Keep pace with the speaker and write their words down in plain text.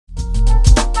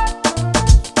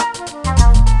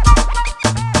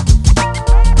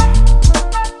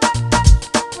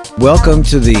Welcome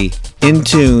to the In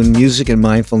Tune Music and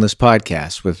Mindfulness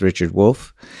podcast with Richard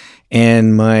Wolf.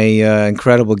 And my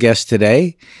incredible guest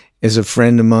today is a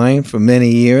friend of mine for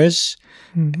many years,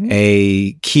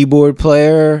 a keyboard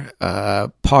player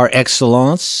par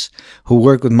excellence, who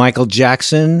worked with Michael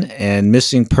Jackson and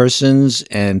Missing Persons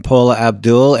and Paula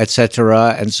Abdul,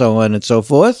 etc., and so on and so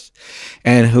forth,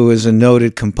 and who is a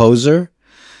noted composer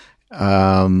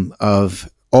of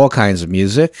all kinds of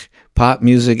music, pop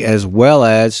music, as well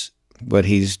as what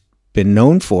he's been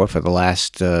known for the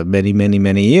last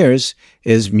many years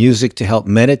is music to help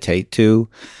meditate to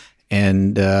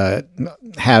and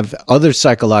have other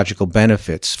psychological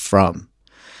benefits from.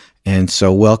 And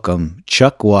so welcome,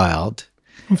 Chuck Wild.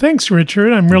 Well, thanks,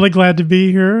 Richard. I'm really glad to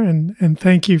be here, and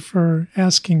thank you for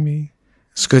asking me.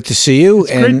 It's good to see you.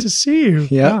 It's great to see you.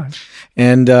 Yeah. Gosh.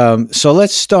 And so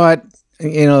let's start.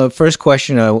 The first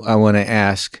question I want to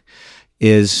ask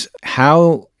is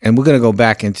how, and we're going to go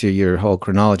back into your whole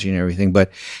chronology and everything, but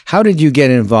how did you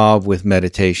get involved with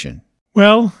meditation?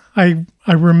 Well, I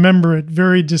remember it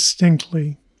very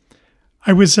distinctly.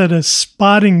 I was at a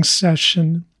spotting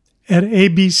session at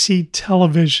ABC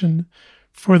television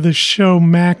for the show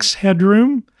Max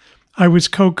Headroom. I was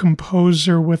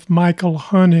co-composer with Michael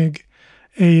Hoenig,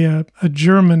 a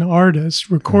German artist,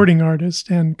 recording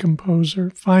artist and composer,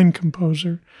 fine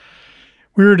composer.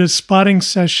 We were at a spotting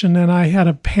session and I had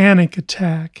a panic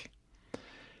attack.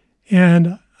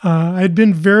 And I'd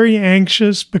been very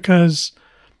anxious because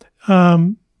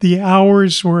the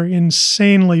hours were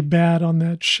insanely bad on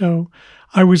that show.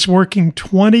 I was working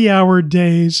 20-hour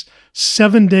days,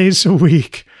 7 days a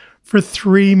week for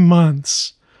 3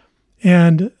 months.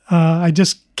 And I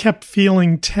just kept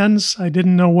feeling tense. I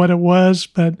didn't know what it was,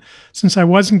 but since I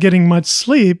wasn't getting much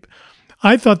sleep,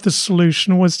 I thought the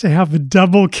solution was to have a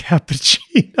double cappuccino,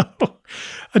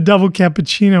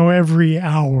 every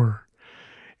hour.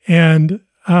 And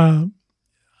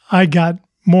I got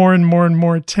more and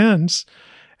more tense.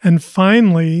 And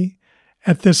finally,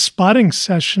 at this spotting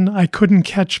session, I couldn't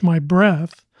catch my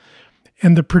breath.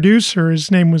 And the producer,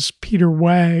 his name was Peter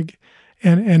Wag,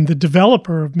 and the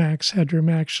developer of Max Headroom,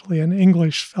 actually, an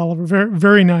English fellow, very,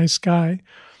 very nice guy,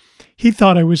 he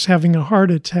thought I was having a heart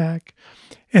attack.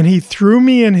 And he threw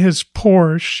me in his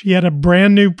Porsche. He had a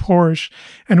brand new Porsche.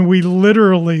 And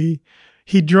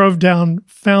he drove down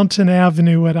Fountain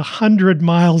Avenue at 100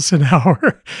 miles an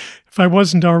hour. If I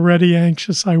wasn't already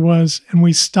anxious, I was. And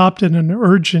we stopped at an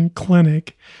urgent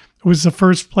clinic. It was the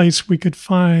first place we could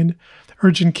find,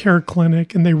 urgent care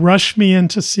clinic. And they rushed me in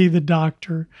to see the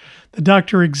doctor. The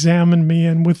doctor examined me.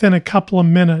 And within a couple of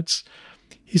minutes,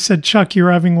 he said, "Chuck, you're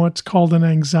having what's called an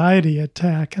anxiety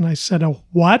attack." And I said, "A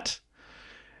what?"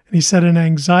 And he said, "An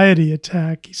anxiety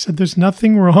attack." He said, "There's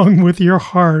nothing wrong with your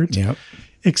heart,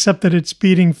 except that it's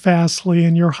beating fastly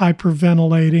and you're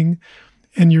hyperventilating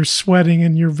and you're sweating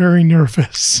and you're very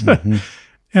nervous."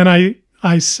 And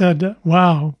I said,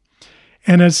 "Wow."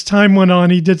 And as time went on,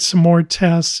 he did some more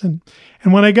tests. And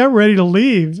when I got ready to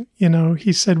leave,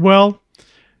 he said, "Well,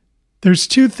 there's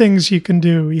two things you can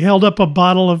do." He held up a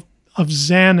bottle of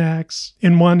Xanax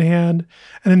in one hand,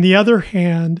 and in the other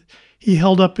hand, he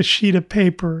held up a sheet of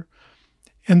paper,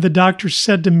 and the doctor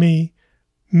said to me,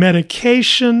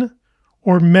 "Medication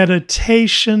or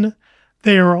meditation,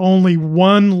 they are only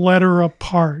one letter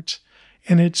apart,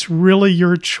 and it's really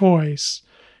your choice."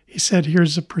 He said,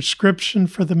 "Here's a prescription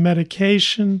for the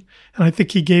medication," and I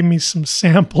think he gave me some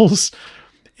samples,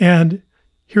 and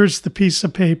here's the piece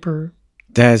of paper.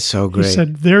 That's so great. He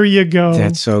said, "There you go."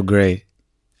 That's so great.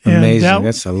 Amazing.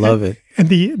 I love it. And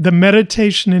the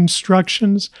meditation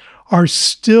instructions are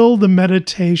still the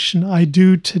meditation I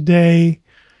do today.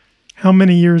 How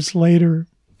many years later?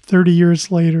 30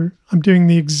 years later. I'm doing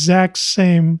the exact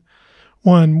same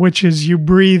one, which is you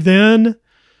breathe in,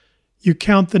 you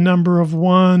count the number of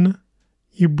 1,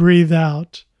 you breathe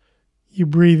out. You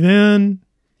breathe in,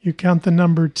 you count the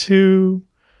number 2,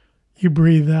 you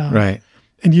breathe out. Right.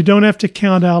 And you don't have to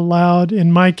count out loud.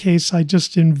 In my case, I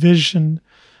just envision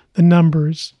the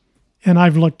numbers. And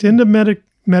I've looked into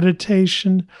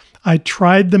meditation. I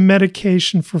tried the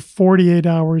medication for 48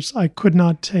 hours. I could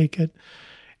not take it.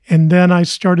 And then I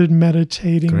started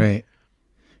meditating. Great.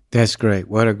 That's great.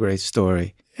 What a great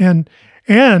story. And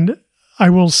I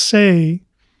will say,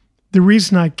 the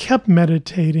reason I kept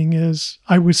meditating is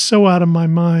I was so out of my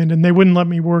mind, and they wouldn't let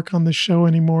me work on the show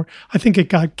anymore. I think it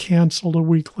got canceled a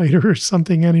week later or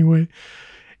something anyway.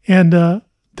 And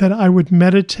that I would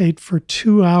meditate for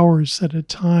 2 hours at a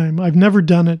time. I've never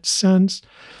done it since,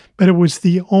 but it was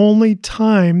the only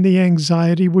time the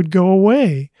anxiety would go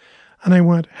away. And I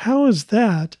went, how is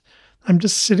that? I'm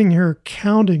just sitting here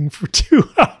counting for 2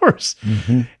 hours.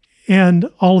 And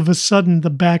all of a sudden, the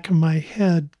back of my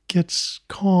head gets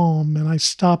calm and I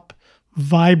stop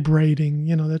vibrating.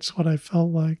 That's what I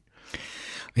felt like.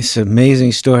 It's an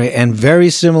amazing story and very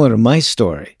similar to my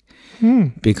story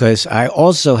because I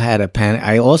also had a panic.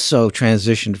 I also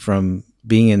transitioned from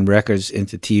being in records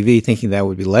into TV, thinking that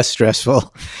would be less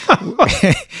stressful,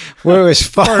 where it was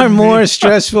far more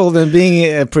stressful than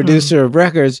being a producer of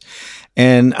records.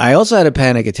 And I also had a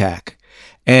panic attack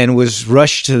and was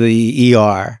rushed to the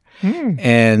ER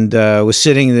and was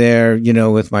sitting there,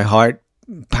 with my heart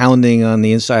pounding on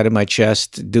the inside of my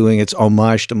chest, doing its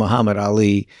homage to Muhammad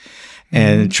Ali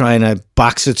and trying to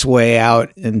box its way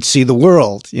out and see the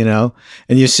world, and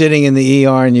you're sitting in the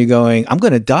ER and you're going, I'm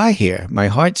going to die here. My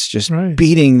heart's just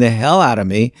beating the hell out of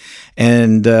me.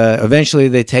 And eventually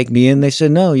they take me in. They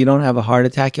said, no, you don't have a heart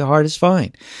attack. Your heart is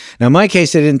fine. Now, in my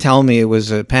case, they didn't tell me it was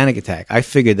a panic attack. I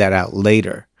figured that out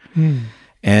later.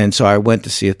 And so I went to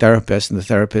see a therapist, and the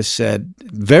therapist said,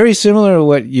 very similar to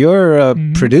what your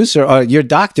producer or your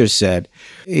doctor said.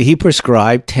 He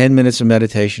prescribed 10 minutes of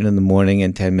meditation in the morning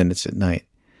and 10 minutes at night.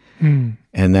 And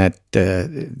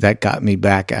that got me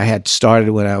back. I had started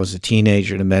when I was a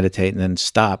teenager to meditate and then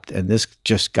stopped, and this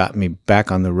just got me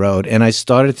back on the road. And I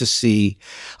started to see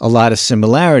a lot of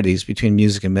similarities between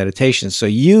music and meditation. So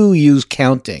you use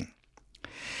counting,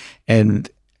 and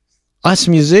us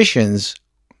musicians,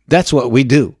 that's what we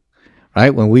do, right?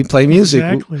 When we play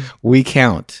music, we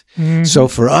count. So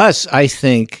for us, I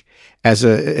think at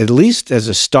least as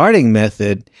a starting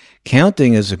method,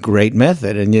 counting is a great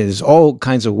method. And there's all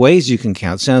kinds of ways you can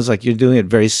count. Sounds like you're doing it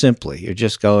very simply. You're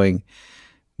just going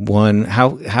one.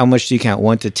 How much do you count?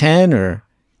 1 to 10 or?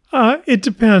 It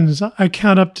depends. I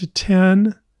count up to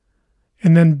 10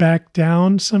 and then back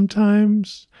down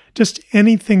sometimes. Just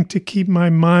anything to keep my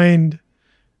mind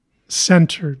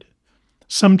centered.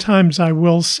 Sometimes I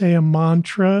will say a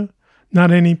mantra,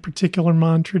 not any particular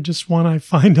mantra, just one I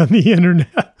find on the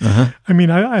internet. I mean,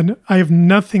 I have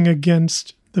nothing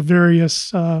against the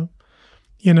various,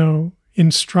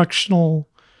 instructional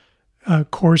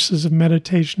courses of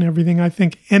meditation, everything. I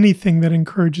think anything that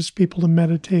encourages people to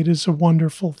meditate is a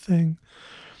wonderful thing.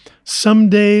 Some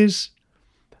days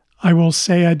I will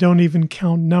say I don't even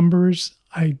count numbers.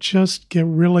 I just get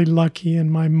really lucky and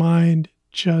my mind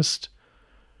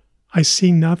I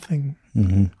see nothing.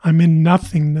 I'm in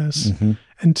nothingness.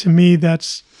 And to me,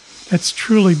 that's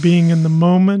truly being in the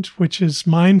moment, which is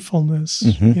mindfulness,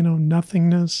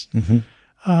 nothingness.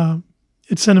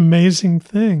 It's an amazing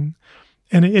thing.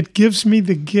 And it gives me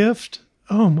the gift.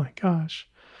 Oh my gosh.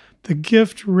 The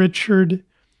gift, Richard,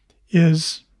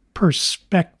 is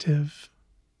perspective.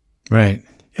 Right.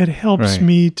 It helps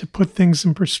me to put things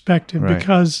in perspective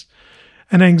because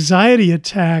an anxiety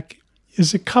attack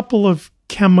is a couple of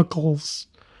chemicals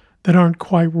that aren't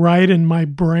quite right in my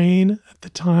brain at the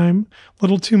time. A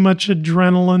little too much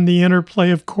adrenaline, the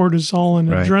interplay of cortisol and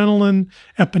adrenaline,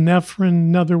 epinephrine,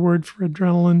 another word for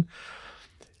adrenaline.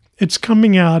 It's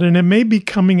coming out, and it may be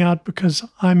coming out because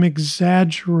I'm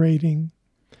exaggerating.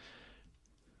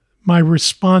 My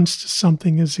response to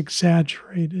something is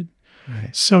exaggerated.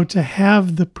 So to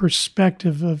have the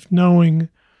perspective of knowing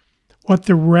what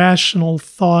the rational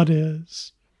thought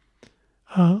is.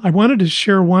 I wanted to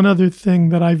share one other thing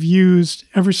that I've used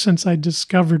ever since I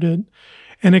discovered it.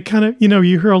 And it kind of,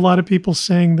 you hear a lot of people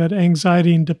saying that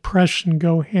anxiety and depression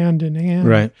go hand in hand.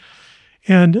 Right.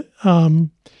 And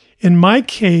in my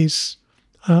case,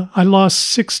 I lost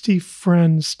 60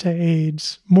 friends to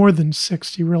AIDS, more than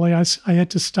 60, really. I had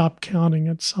to stop counting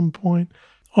at some point.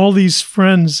 All these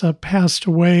friends passed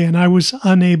away, and I was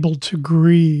unable to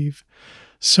grieve.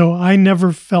 So I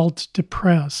never felt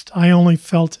depressed. I only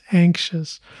felt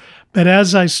anxious. But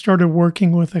as I started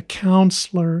working with a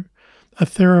counselor, a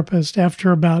therapist,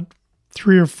 after about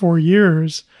 3 or 4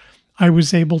 years, I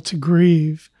was able to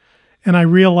grieve. And I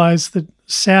realized that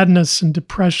sadness and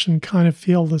depression kind of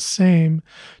feel the same.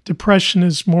 Depression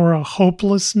is more a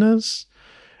hopelessness,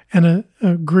 and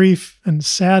a grief and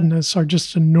sadness are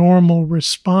just a normal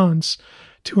response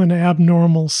to an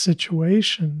abnormal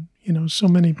situation. So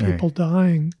many people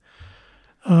dying.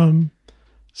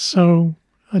 So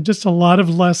just a lot of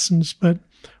lessons. But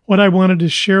what I wanted to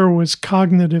share was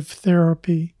cognitive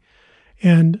therapy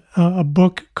and a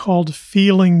book called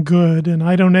Feeling Good. And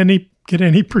I don't get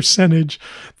any percentage.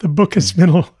 The book has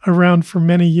been around for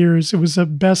many years. It was a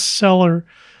bestseller,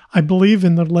 I believe,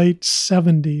 in the late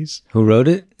 70s. Who wrote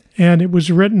it? And it was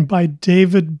written by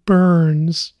David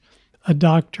Burns, a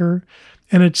doctor.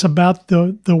 And it's about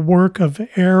the work of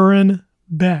Aaron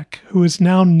Beck, who is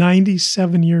now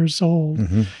 97 years old.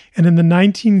 And in the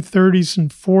 1930s and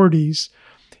 40s,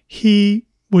 he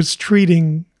was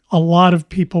treating a lot of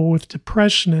people with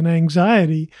depression and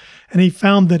anxiety. And he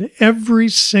found that every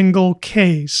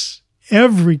case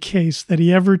that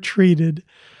he ever treated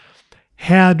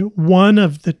had one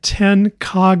of the 10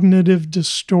 cognitive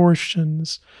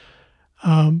distortions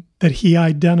that he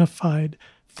identified.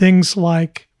 Things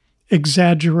like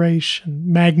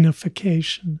exaggeration,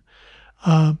 magnification,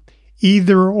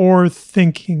 either or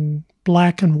thinking,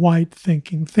 black and white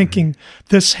thinking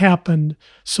this happened,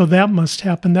 so that must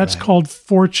happen. That's called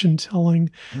fortune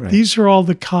telling. These are all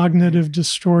the cognitive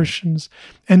distortions.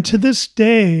 And to this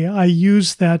day, I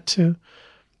use that to,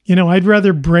 I'd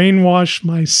rather brainwash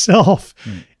myself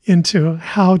into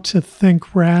how to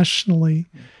think rationally.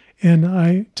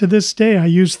 And to this day, I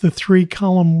use the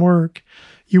 3-column work.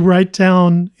 You write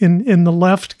down in the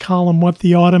left column what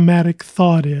the automatic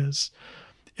thought is.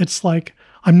 It's like,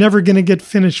 I'm never going to get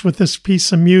finished with this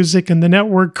piece of music, and the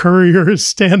network courier is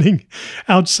standing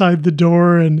outside the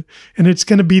door, and it's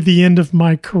going to be the end of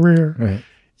my career. Right.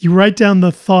 You write down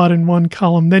the thought in one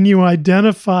column, then you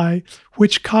identify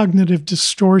which cognitive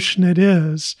distortion it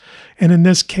is. And in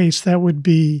this case, that would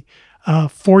be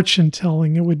fortune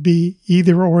telling. It would be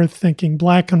either or thinking,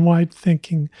 black and white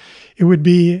thinking. It would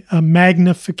be a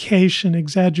magnification,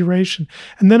 exaggeration.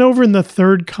 And then over in the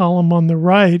 3rd column on the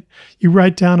right, you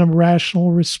write down a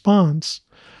rational response.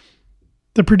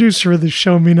 The producer of the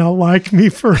show may not like me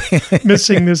for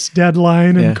missing this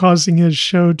deadline and causing his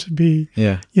show to be,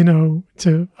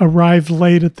 to arrive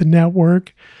late at the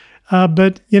network.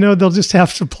 But, they'll just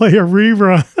have to play a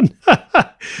rerun.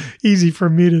 Easy for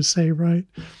me to say, right?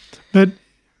 But,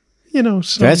 so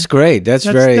that's great. That's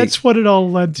what it all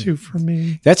led to for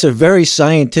me. That's a very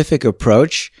scientific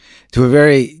approach to a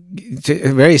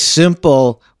very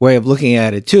simple way of looking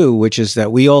at it too, which is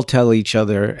that we all tell each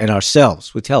other and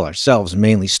ourselves. We tell ourselves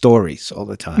mainly stories all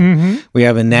the time. We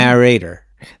have a narrator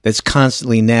that's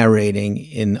constantly narrating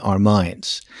in our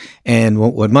minds. And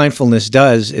what mindfulness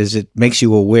does is it makes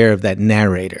you aware of that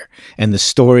narrator and the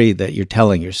story that you're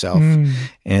telling yourself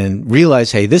and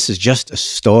realize, hey, this is just a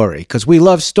story, because we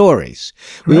love stories.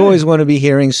 We always want to be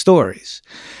hearing stories.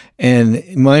 And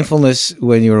mindfulness,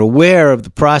 when you're aware of the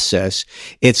process,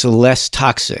 it's less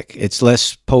toxic. It's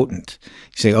less potent.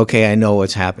 You say, okay, I know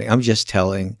what's happening. I'm just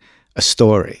telling a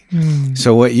story.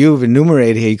 So what you've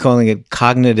enumerated here, you're calling it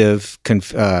cognitive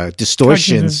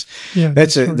distortions.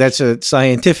 That's a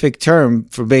scientific term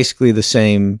for basically the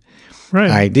same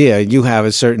idea. You have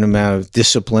a certain amount of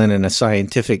discipline and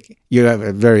you have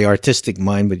a very artistic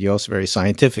mind, but you're also very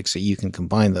scientific, so you can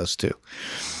combine those two.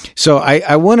 So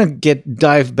I want to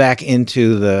dive back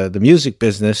into the music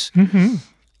business.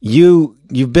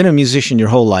 You've been a musician your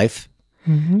whole life.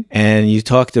 And you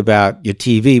talked about your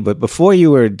TV, but before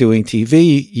you were doing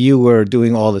TV, you were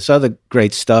doing all this other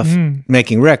great stuff,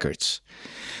 making records.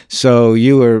 So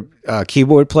you were a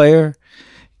keyboard player.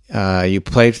 You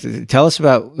played. Tell us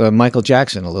about Michael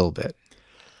Jackson a little bit.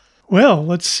 Well,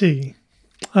 let's see.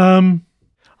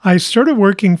 I started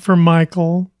working for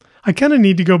Michael. I kind of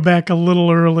need to go back a little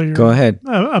earlier. Go ahead.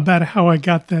 About how I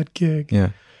got that gig.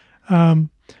 Yeah. I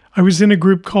was in a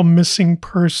group called Missing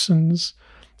Persons.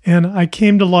 And I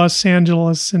came to Los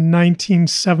Angeles in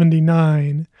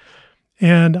 1979,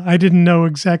 and I didn't know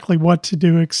exactly what to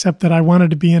do except that I wanted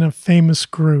to be in a famous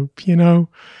group.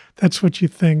 That's what you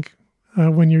think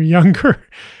when you're younger.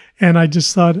 And I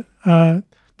just thought the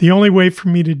only way for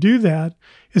me to do that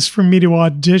is for me to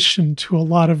audition to a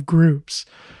lot of groups.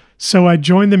 So I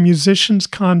joined the Musicians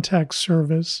Contact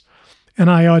Service, and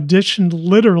I auditioned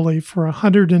literally for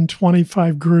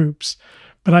 125 groups.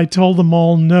 But I told them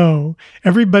all no.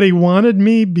 Everybody wanted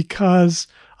me because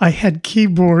I had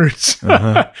keyboards.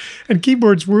 And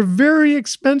keyboards were very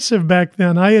expensive back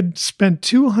then. I had spent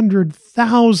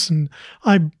 $200,000.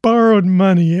 I borrowed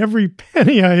money, every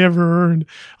penny I ever earned.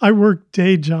 I worked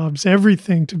day jobs,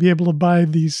 everything to be able to buy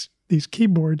these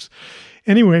keyboards.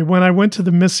 Anyway, when I went to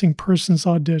the Missing Persons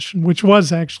audition, which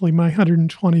was actually my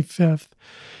 125th,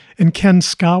 and Ken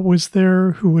Scott was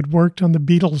there, who had worked on the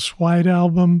Beatles' White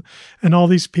Album, and all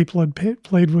these people had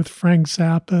played with Frank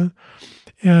Zappa.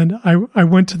 And I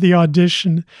went to the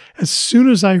audition. As soon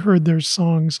as I heard their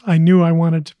songs, I knew I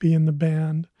wanted to be in the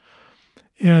band.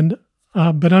 And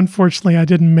but unfortunately, I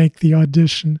didn't make the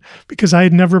audition because I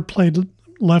had never played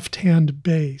left-hand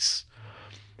bass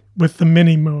with the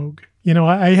Mini Moog.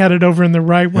 I had it over in the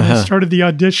right when I started the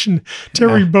audition.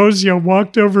 Terry Bozzio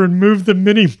walked over and moved the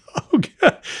Mini Moog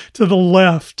to the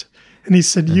left. And he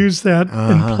said, use that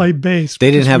and play bass.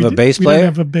 They didn't have a bass player? We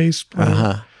didn't have a bass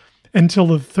player until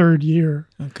the 3rd year.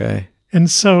 Okay. And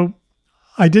so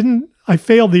I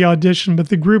failed the audition, but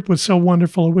the group was so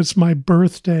wonderful. It was my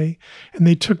birthday, and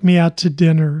they took me out to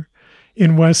dinner.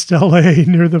 in West LA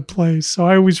near the place. So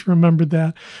I always remembered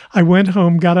that. I went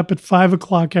home, got up at 5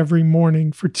 o'clock every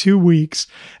morning for 2 weeks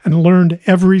and learned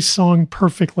every song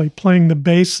perfectly, playing the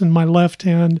bass in my left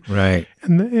hand right,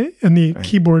 and the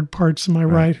keyboard parts in my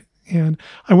right hand.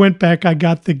 I went back, I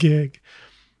got the gig.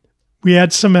 We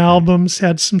had some albums,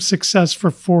 had some success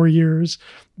for 4 years.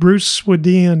 Bruce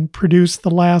Swedien produced the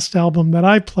last album that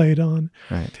I played on.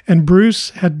 Right. And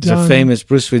Bruce had done...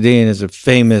 Bruce Swedien is a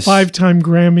famous... 5-time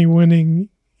Grammy-winning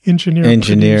engineer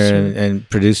and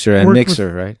producer and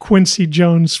mixer, right? Quincy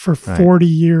Jones for 40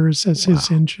 years as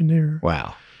his engineer.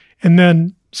 Wow. And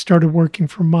then started working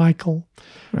for Michael.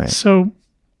 Right. So...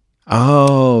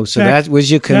 Oh, so that was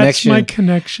your connection? That's my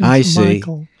connection to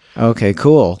Michael. Okay,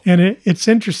 cool. And it's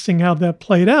interesting how that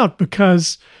played out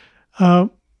because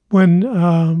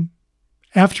when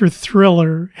after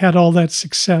Thriller had all that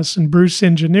success and Bruce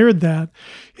engineered that,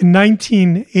 in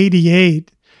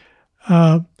 1988,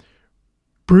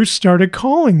 Bruce started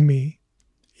calling me.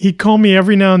 He'd call me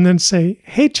every now and then say,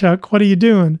 "Hey, Chuck, what are you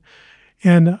doing?"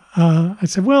 And I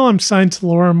said, "Well, I'm signed to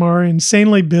Lorimar,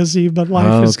 insanely busy, but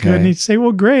life is good." And he'd say,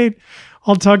 "Well, great.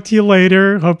 I'll talk to you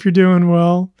later. Hope you're doing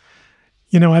well."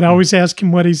 You know, I'd always ask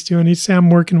him what he's doing. He'd say, "I'm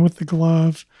working with the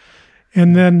glove."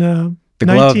 And then the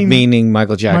glove meaning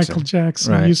Michael Jackson. Michael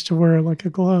Jackson used to wear like a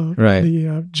glove,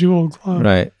 the jewel glove.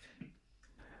 Right.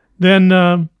 Then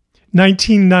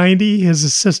 1990, his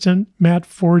assistant, Matt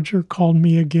Forger, called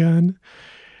me again.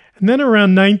 And then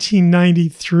around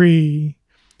 1993,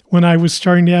 when I was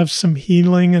starting to have some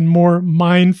healing and more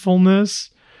mindfulness,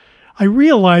 I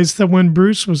realized that when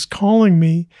Bruce was calling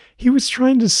me, he was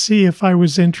trying to see if I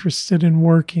was interested in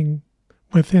working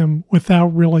with him without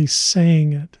really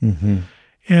saying it. Mm-hmm.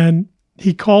 And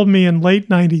he called me in late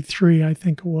 93, I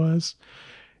think it was.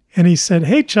 And he said,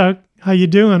 "Hey, Chuck, how you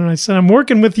doing?" And I said, "I'm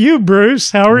working with you,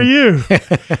 Bruce. How are you?"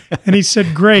 And he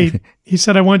said, "Great." He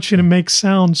said, "I want you to make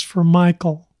sounds for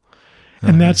Michael."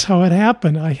 And that's how it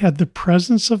happened. I had the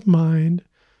presence of mind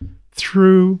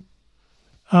through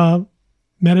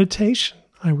meditation,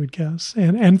 I would guess,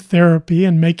 and therapy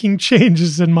and making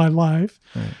changes in my life.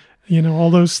 Right. You know, all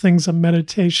those things that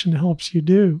meditation helps you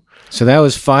do. So that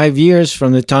was 5 years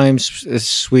from the time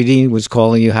Swedien was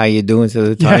calling you, "How you doing?" to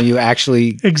the time you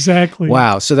actually... Exactly.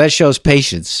 Wow. So that shows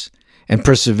patience and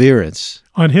perseverance.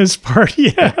 On his part,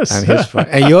 yes. On his part.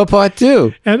 And your part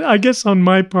too. And I guess on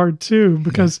my part too,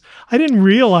 because I didn't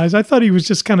realize, I thought he was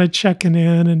just kind of checking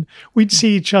in, and we'd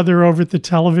see each other over at the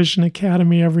Television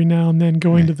Academy every now and then,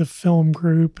 going to the film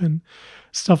group and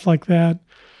stuff like that.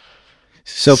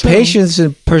 So patience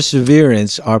and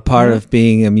perseverance are part of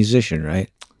being a musician, right?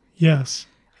 Yes.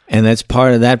 And that's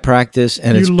part of that practice,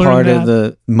 and it's part of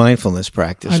the mindfulness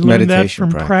practice, meditation practice. I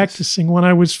learned that from practicing. When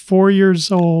I was 4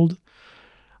 years old,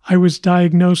 I was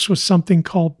diagnosed with something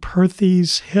called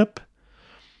Perthes hip,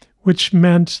 which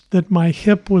meant that my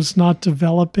hip was not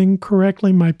developing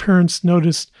correctly. My parents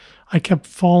noticed I kept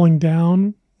falling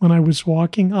down when I was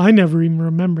walking. I never even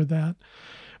remember that.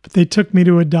 But they took me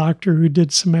to a doctor who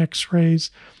did some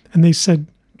x-rays, and they said,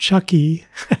 "Chucky,"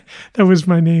 that was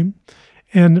my name,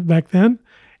 and back then,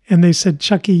 and they said,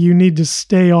 "Chucky, you need to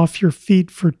stay off your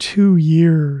feet for 2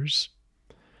 years."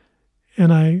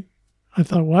 And I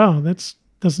thought, wow, that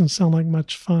doesn't sound like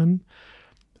much fun.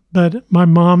 But my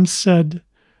mom said,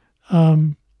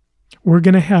 "We're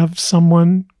going to have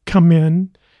someone come in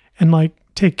and like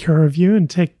take care of you and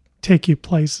take you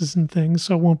places and things,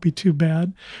 so it won't be too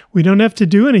bad. We don't have to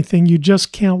do anything. You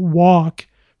just can't walk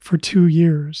for 2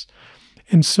 years."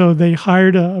 And so they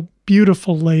hired a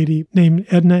beautiful lady named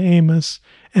Edna Amos,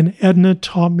 and Edna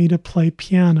taught me to play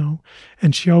piano.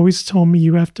 And she always told me,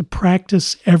 "You have to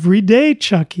practice every day,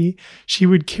 Chucky." She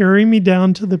would carry me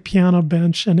down to the piano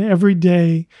bench, and every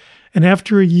day. And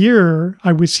after a year,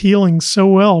 I was healing so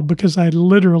well because I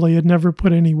literally had never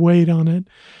put any weight on it.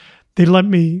 They let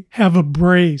me have a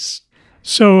brace.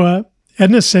 So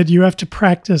Edna said, "You have to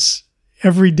practice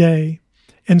every day."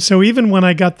 And so even when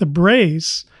I got the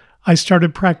brace, I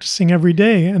started practicing every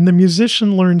day. And the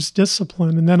musician learns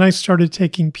discipline. And then I started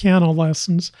taking piano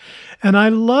lessons, and I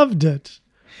loved it.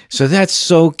 So that's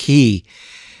so key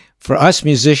for us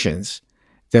musicians,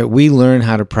 that we learn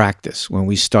how to practice when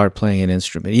we start playing an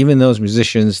instrument. Even those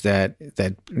musicians that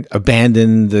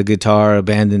abandon the guitar,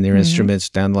 abandon their instruments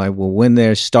down the line, well, when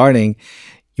they're starting,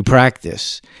 you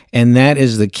practice. And that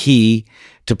is the key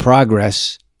to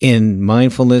progress in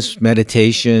mindfulness,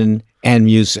 meditation, and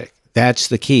music. That's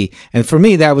the key. And for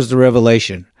me, that was the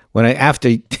revelation. When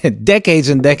after decades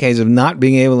and decades of not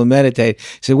being able to meditate, I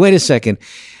said, wait a second,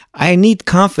 I need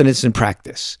confidence in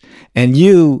practice. And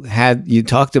you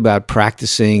talked about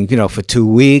practicing, for 2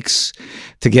 weeks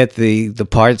to get the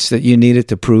parts that you needed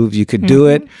to prove you could do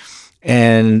it.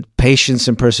 And patience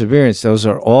and perseverance, those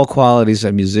are all qualities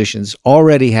that musicians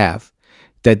already have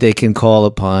that they can call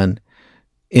upon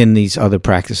in these other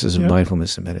practices of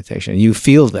mindfulness and meditation. And you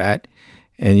feel that,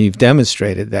 and you've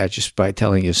demonstrated that just by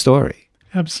telling your story.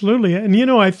 Absolutely.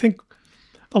 And, I think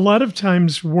a lot of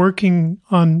times working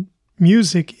on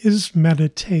music is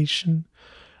meditation.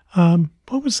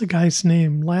 What was the guy's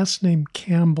name? Last name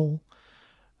Campbell.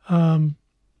 Oh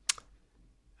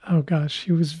gosh,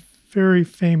 he was very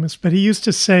famous, but he used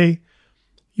to say,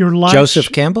 your life... Joseph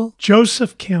Campbell?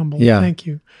 Joseph Campbell, yeah. Thank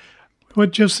you.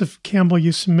 What Joseph Campbell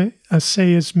used to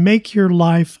say is, make your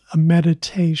life a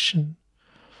meditation.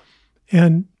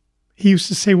 And he used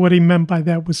to say what he meant by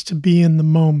that was to be in the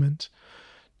moment,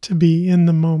 to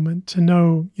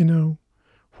know,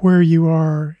 where you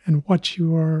are and what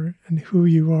you are and who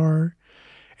you are,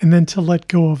 and then to let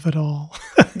go of it all.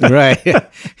 Right.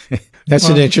 That's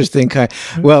an interesting kind.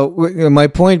 Well, my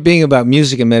point being about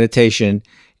music and meditation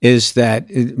is that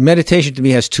meditation to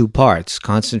me has two parts,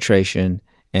 concentration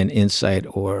and insight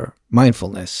or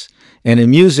mindfulness. And in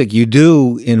music, you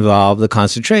do involve the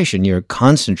concentration. You're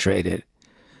concentrated.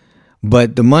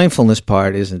 But the mindfulness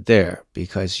part isn't there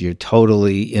because you're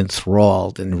totally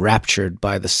enthralled and raptured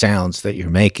by the sounds that you're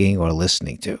making or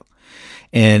listening to.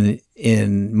 And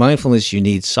in mindfulness, you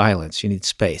need silence, you need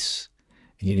space,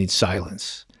 and you need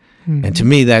silence. And to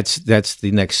me, that's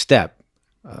the next step.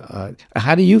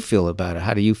 How do you feel about it?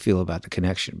 How do you feel about the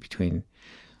connection between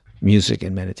music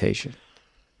and meditation?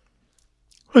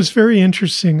 Well, it's very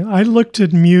interesting. I looked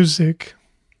at music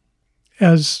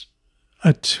as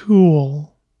a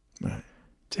tool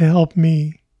to help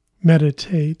me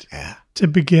meditate to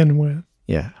begin with.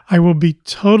 Yeah. I will be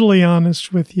totally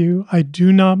honest with you. I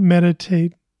do not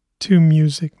meditate to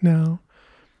music now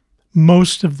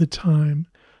most of the time.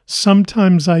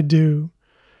 Sometimes I do.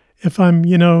 If I'm,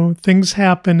 things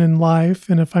happen in life,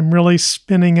 and if I'm really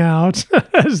spinning out,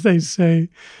 as they say,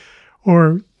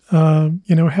 or,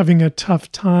 having a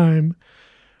tough time,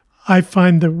 I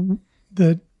find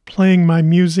that playing my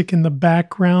music in the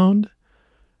background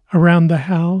around the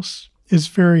house is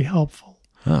very helpful.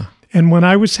 Huh. And when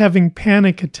I was having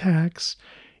panic attacks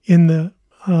in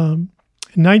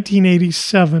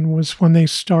 1987 was when they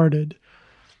started.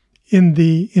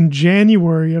 In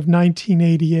January of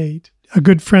 1988, a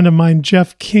good friend of mine,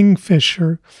 Jeff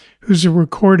Kingfisher, who's a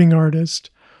recording artist,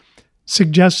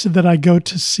 suggested that I go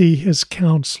to see his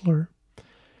counselor.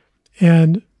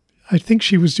 And I think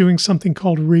she was doing something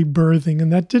called rebirthing,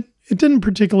 and it didn't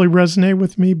particularly resonate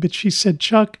with me, but she said,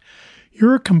 Chuck,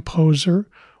 you're a composer.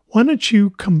 Why don't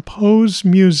you compose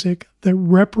music that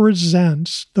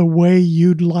represents the way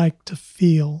you'd like to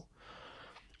feel?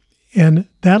 And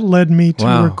that led me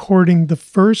to recording the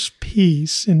first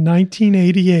piece in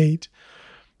 1988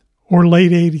 or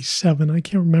late 87, I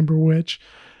can't remember which,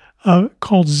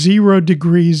 called 0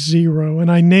 Degrees 0. And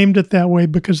I named it that way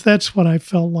because that's what I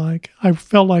felt like. I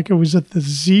felt like it was at the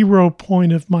 0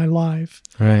 point of my life.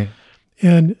 Right.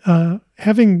 And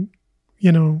having,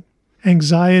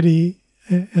 anxiety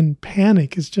and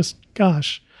panic is just,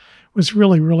 was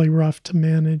really, really rough to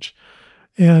manage.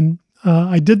 And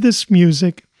I did this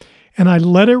music and I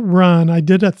let it run. I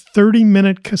did a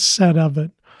 30-minute cassette of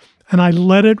it and I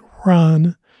let it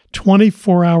run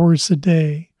 24 hours a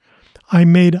day. I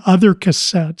made other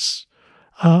cassettes.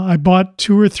 I bought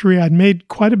 2 or 3. I'd made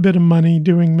quite a bit of money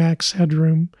doing Max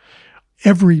Headroom,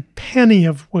 every penny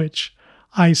of which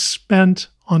I spent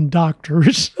on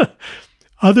doctors,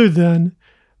 other than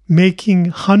making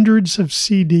hundreds of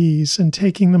CDs and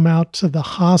taking them out to the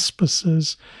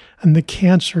hospices and the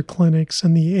cancer clinics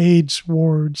and the AIDS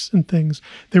wards and things.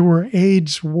 There were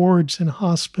AIDS wards in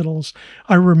hospitals.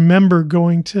 I remember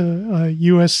going to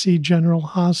USC General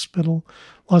Hospital,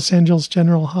 Los Angeles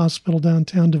General Hospital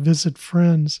downtown to visit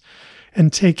friends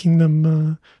and taking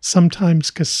them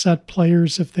sometimes cassette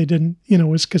players if they didn't, it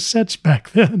was cassettes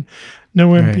back then, no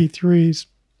MP3s.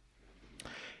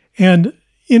 And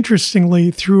interestingly,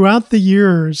 throughout the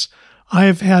years, I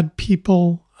have had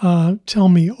people tell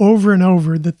me over and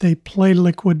over that they play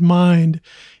Liquid Mind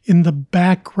in the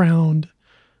background,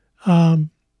 in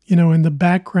the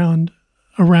background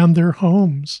around their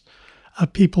homes.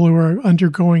 People who are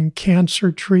undergoing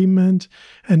cancer treatment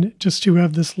and just who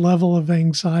have this level of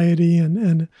anxiety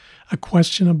and a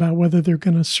question about whether they're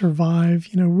going to survive,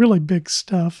 really big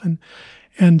stuff.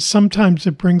 And sometimes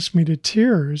it brings me to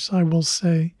tears, I will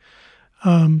say.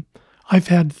 I've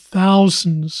had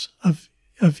thousands of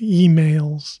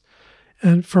emails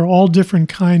and for all different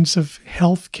kinds of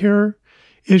healthcare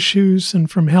issues and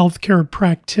from healthcare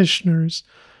practitioners.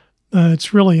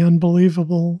 It's really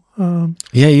unbelievable.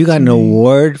 Yeah, you got an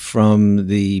award from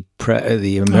the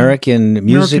American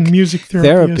Music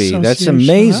Therapy. That's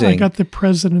amazing. I got the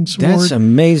President's Award. That's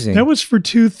amazing. That was for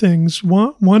two things.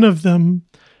 One of them,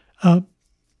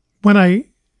 when I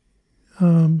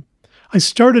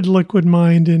started Liquid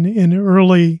Mind in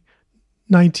early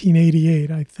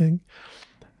 1988, I think,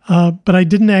 but I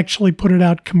didn't actually put it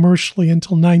out commercially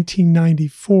until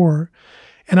 1994.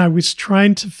 And I was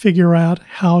trying to figure out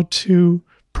how to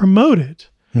promote it.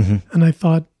 Mm-hmm. And I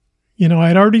thought,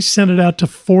 I'd already sent it out to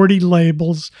 40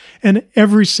 labels, and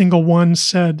every single one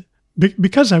said,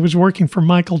 because I was working for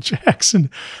Michael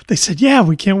Jackson, they said, yeah,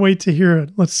 we can't wait to hear it.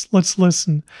 Let's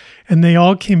listen. And they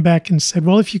all came back and said,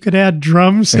 well, if you could add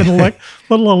drums and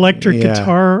little electric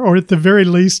guitar, or at the very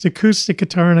least acoustic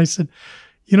guitar. And I said,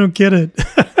 you don't get it.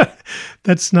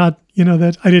 That's not,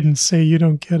 that I didn't say you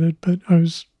don't get it, but I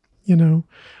was,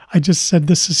 I just said,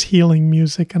 this is healing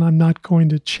music and I'm not going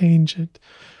to change it.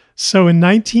 So in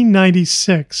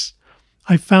 1996,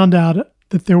 I found out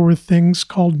that there were things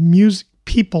called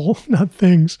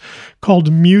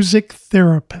called music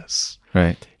therapists.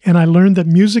 Right. And I learned that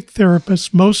music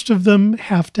therapists, most of them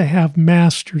have to have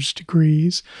master's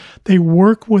degrees. They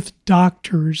work with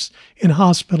doctors in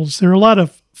hospitals. There are a lot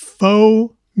of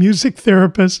faux music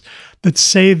therapists that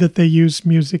say that they use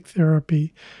music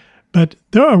therapy. But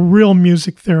a real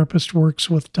music therapist works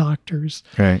with doctors,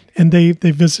 right? And they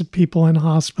visit people in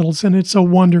hospitals, and it's a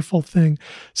wonderful thing.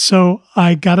 So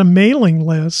I got a mailing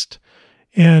list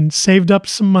and saved up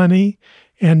some money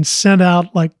and sent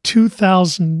out like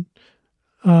 2,000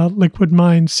 Liquid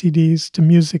Mind CDs to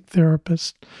music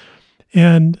therapists.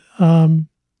 And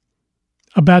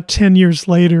about 10 years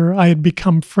later, I had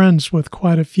become friends with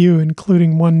quite a few,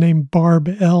 including one named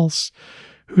Barb Else,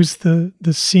 who's the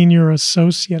senior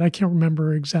associate, I can't remember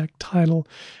her exact title,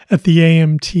 at the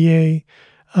AMTA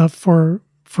for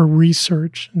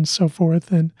research and so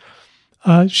forth. And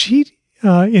she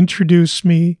introduced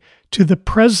me to the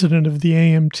president of the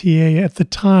AMTA at the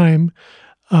time,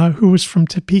 who was from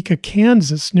Topeka,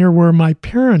 Kansas, near where my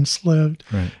parents lived.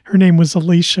 Right. Her name was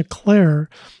Alicia Clare.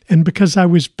 And because I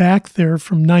was back there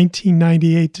from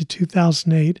 1998 to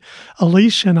 2008,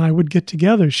 Alicia and I would get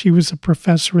together. She was a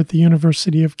professor at the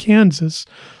University of Kansas,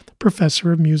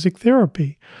 professor of music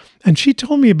therapy. And she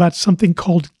told me about something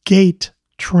called gait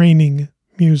training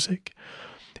music.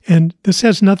 And this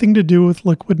has nothing to do with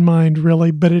Liquid Mind,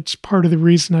 really, but it's part of the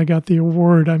reason I got the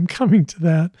award. I'm coming to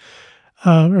that.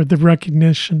 Or the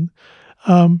recognition.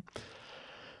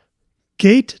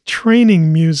 Gait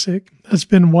training music has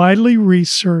been widely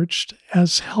researched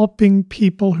as helping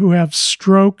people who have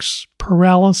strokes,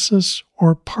 paralysis,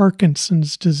 or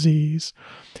Parkinson's disease.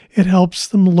 It helps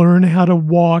them learn how to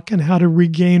walk and how to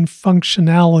regain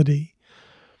functionality.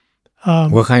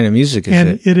 What kind of music is it?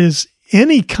 And it is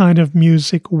any kind of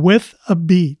music with a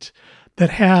beat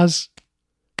that has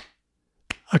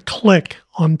a click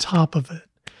on top of it.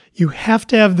 You have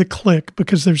to have the click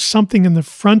because there's something in the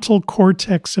frontal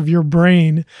cortex of your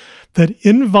brain that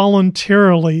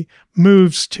involuntarily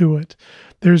moves to it.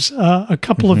 There's a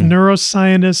couple of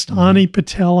neuroscientists, Ani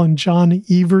Patel and John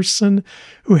Everson,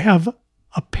 who have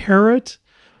a parrot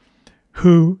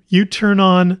who you turn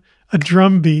on a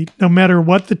drum beat, no matter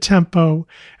what the tempo,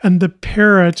 and the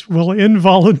parrot will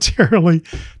involuntarily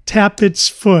tap its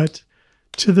foot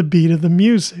to the beat of the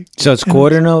music. So it's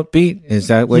quarter note beat? Is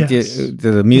that what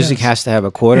the music has to have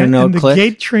a quarter note click? And the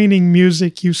gait training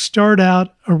music, you start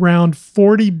out around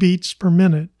 40 beats per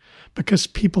minute because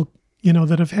people,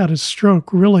 that have had a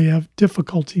stroke really have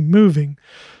difficulty moving.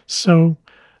 So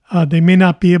they may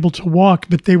not be able to walk,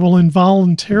 but they will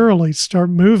involuntarily start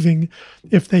moving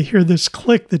if they hear this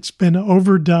click that's been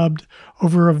overdubbed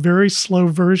over a very slow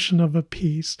version of a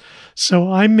piece.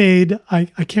 So I made, I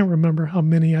can't remember how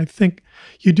many, I think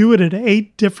you do it at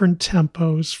 8 different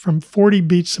tempos from 40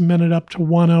 beats a minute up to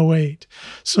 108.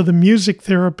 So the music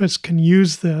therapist can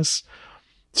use this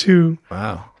to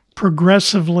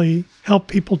progressively help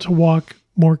people to walk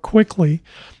more quickly.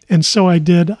 And so I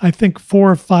did, I think,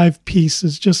 4 or 5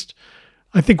 pieces.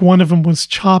 I think one of them was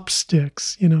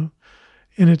chopsticks, and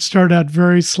it started out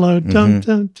very slow, dun,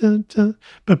 dun, dun, dun.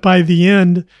 But by the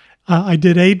end, I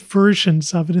did 8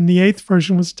 versions of it, and the 8th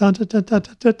version was dun, dun, dun, dun,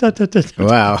 dun, dun, dun, dun, dun.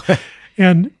 Wow!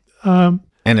 And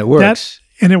it works.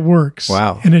 And it works.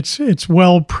 Wow! And it's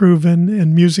well proven,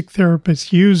 and music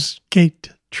therapists use gait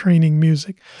training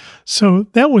music. So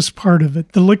that was part of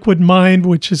it. The Liquid Mind,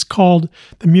 which is called,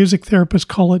 the music therapists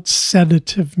call it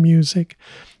sedative music.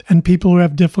 And people who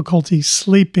have difficulty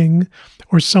sleeping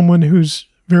or someone who's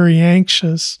very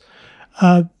anxious,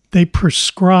 they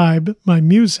prescribe my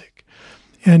music.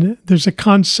 And there's a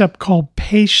concept called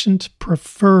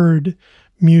patient-preferred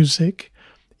music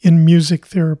in music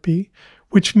therapy,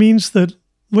 which means that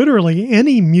literally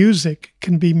any music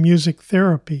can be music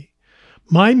therapy.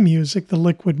 My music, the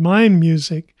Liquid Mind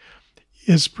music,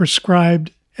 is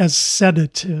prescribed as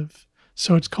sedative.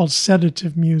 So it's called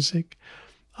sedative music.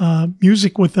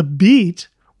 Music with a beat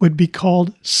would be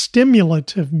called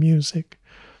stimulative music.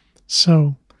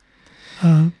 So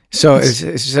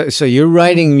you're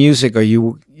writing music, or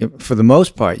you, for the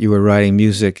most part, you were writing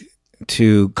music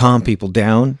to calm people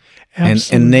down and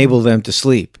enable them to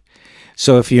sleep.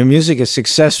 So if your music is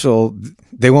successful,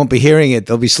 they won't be hearing it;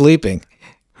 they'll be sleeping.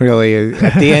 Really,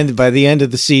 at the end, by the end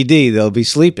of the CD, they'll be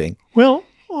sleeping. Well,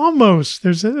 almost.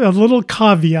 There's a little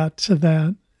caveat to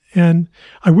that. And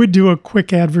I would do a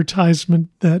quick advertisement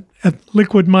that at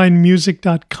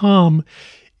liquidmindmusic.com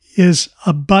is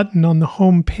a button on the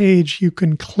home page you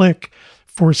can click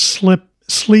for sleep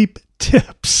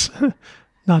tips,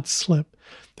 not slip.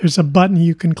 There's a button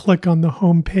you can click on the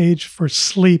home page for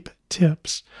sleep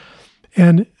tips.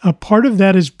 And a part of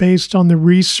that is based on the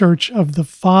research of the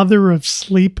father of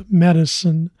sleep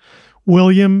medicine,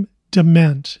 William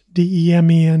Dement,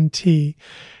 D-E-M-E-N-T.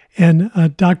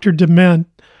 And Dr. Dement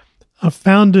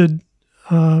founded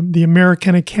the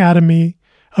American Academy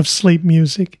of Sleep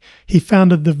Music. He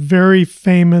founded the very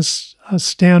famous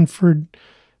Stanford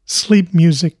sleep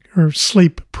music or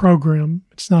sleep program.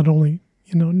 It's not only,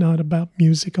 not about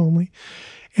music only.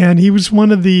 And he was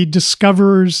one of the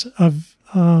discoverers of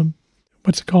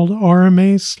what's it called?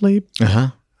 RMA sleep?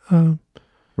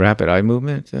 Rapid eye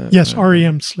movement? Yes,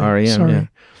 REM sleep. REM, sorry. yeah.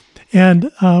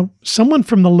 And someone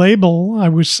from the label I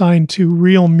was signed to,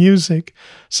 Real Music,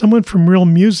 someone from Real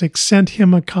Music sent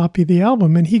him a copy of the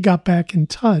album, and he got back in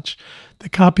touch. The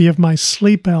copy of my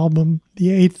sleep album,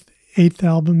 the eighth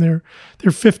album. There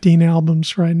are 15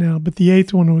 albums right now, but the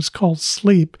 8th one was called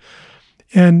Sleep.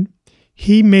 And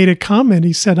he made a comment.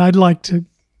 He said, "I'd like to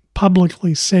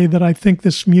publicly say that I think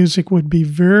this music would be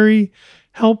very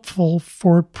helpful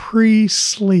for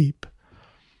pre-sleep."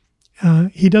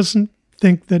 He doesn't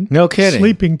think that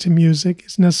sleeping to music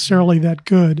is necessarily that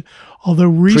good, although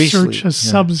research has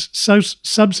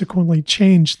subsequently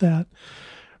changed that.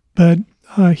 But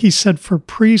he said for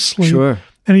pre-sleep,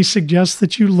 and he suggests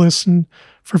that you listen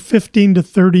for 15 to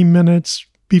 30 minutes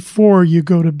before you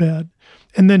go to bed,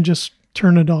 and then just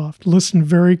turn it off. Listen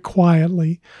very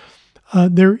quietly.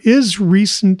 There is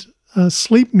recent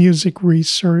sleep music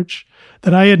research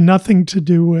that I had nothing to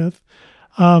do with,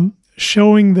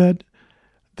 showing that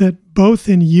both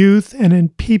in youth and in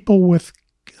people with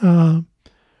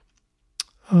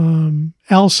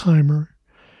Alzheimer,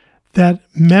 that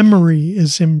memory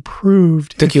is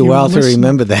improved. Took you a while to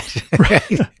remember that.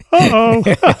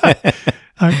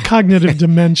 Cognitive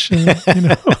dementia,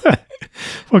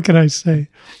 What can I say?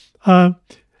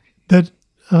 That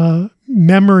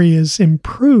memory is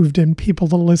improved in people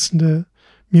that listen to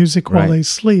music while they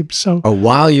sleep. So,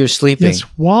 while you're sleeping? Yes,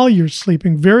 while you're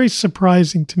sleeping. Very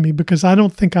surprising to me because I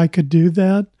don't think I could do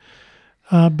that,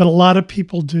 but a lot of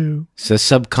people do. So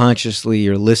subconsciously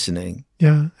you're listening.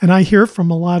 Yeah, and I hear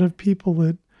from a lot of people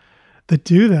that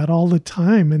do that all the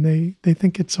time, and they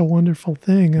think it's a wonderful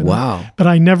thing. And wow. But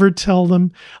I never tell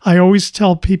them. I always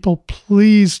tell people,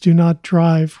 please do not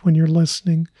drive when you're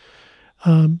listening.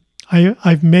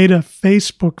 I've made a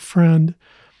Facebook friend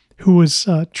who was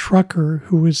a trucker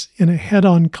who was in a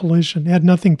head-on collision. It had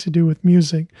nothing to do with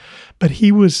music, but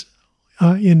he was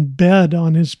in bed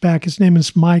on his back. His name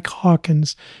is Mike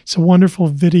Hawkins. He's a wonderful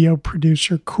video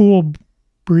producer, Cool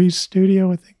Breeze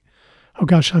Studio, I think. Oh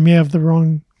gosh, I may have the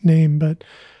wrong name, but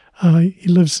he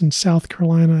lives in South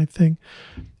Carolina, I think.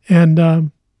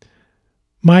 And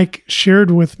Mike shared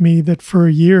with me that for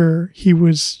a year he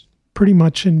was pretty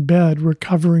much in bed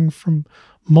recovering from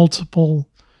multiple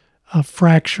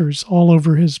fractures all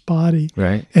over his body.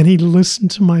 Right. And he listened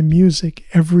to my music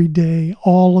every day,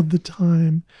 all of the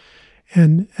time,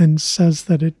 and says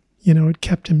that it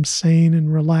kept him sane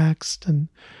and relaxed and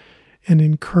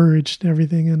encouraged and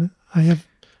everything. And I have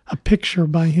a picture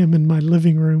by him in my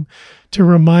living room to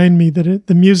remind me that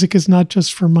the music is not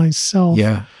just for myself.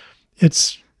 Yeah.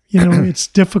 It's it's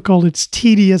difficult. It's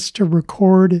tedious to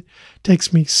record. It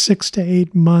takes me 6 to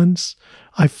 8 months.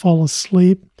 I fall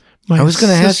asleep. I was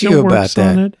going to ask you about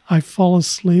that. I fall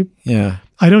asleep. Yeah.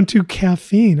 I don't do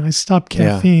caffeine. I stopped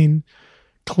caffeine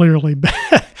clearly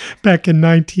back in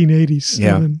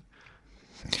 1987.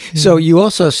 Yeah. So you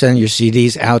also send your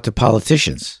CDs out to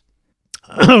politicians.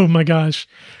 Oh my gosh.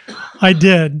 I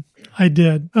did.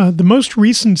 The most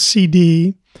recent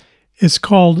CD is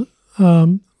called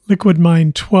Liquid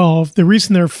Mind 12. The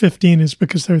reason there are 15 is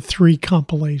because there are 3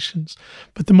 compilations.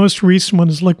 But the most recent one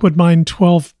is Liquid Mind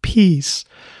 12 Peace.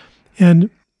 And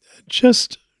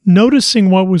just noticing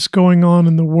what was going on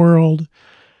in the world,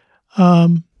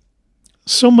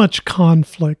 so much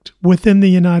conflict within the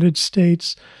United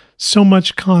States, so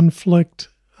much conflict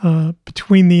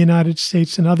between the United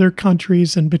States and other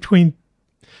countries and between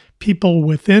people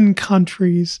within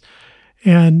countries.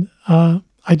 And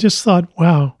I just thought,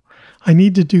 wow, I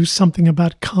need to do something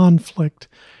about conflict.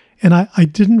 And I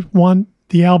didn't want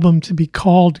the album to be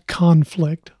called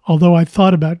Conflict, although I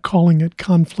thought about calling it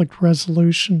Conflict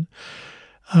Resolution.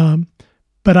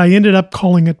 But I ended up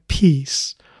calling it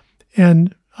Peace.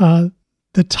 And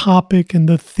the topic and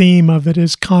the theme of it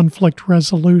is conflict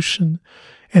resolution.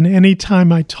 And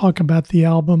anytime I talk about the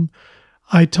album,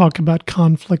 I talk about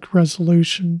conflict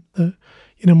resolution.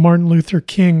 Martin Luther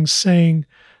King saying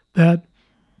that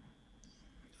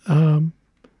none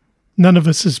of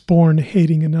us is born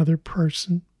hating another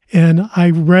person. And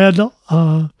I read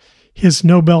his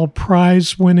Nobel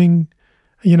Prize winning,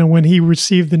 when he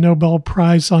received the Nobel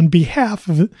Prize on behalf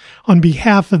of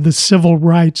the civil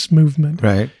rights movement.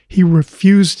 Right. He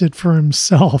refused it for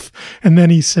himself. And then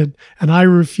he said, and I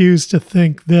refuse to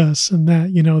think this and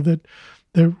that,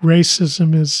 that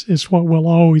racism is what we'll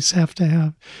always have to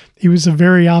have. He was a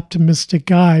very optimistic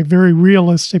guy, very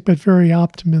realistic, but very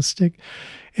optimistic.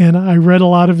 And I read a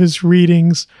lot of his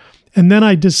readings. And then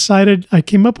I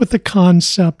came up with the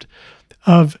concept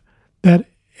of that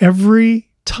every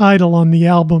title on the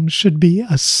album should be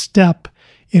a step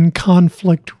in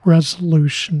conflict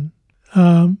resolution.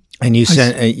 And you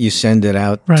send it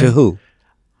out to who?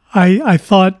 I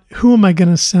thought, who am I going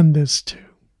to send this to?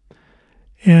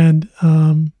 And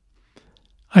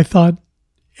I thought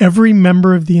every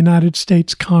member of the United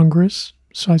States Congress.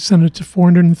 So I sent it to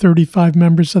 435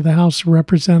 members of the House of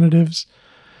Representatives.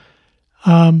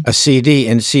 A CD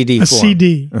in CD form. A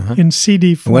CD in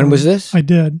CD form. When was this? I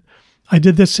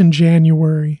did this in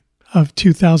January of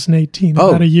 2018,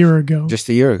 about a year ago. Just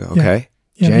a year ago, okay.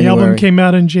 Yeah, the album came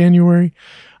out in January.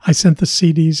 I sent the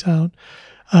CDs out.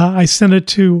 I sent it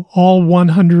to all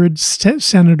 100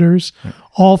 senators,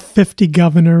 all 50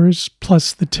 governors,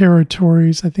 plus the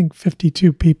territories, I think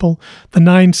 52 people, the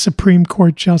 9 Supreme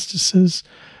Court justices,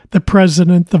 the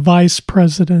president, the vice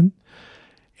president.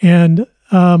 And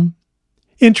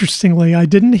interestingly, I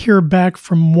didn't hear back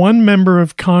from one member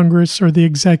of Congress or the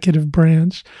executive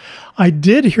branch. I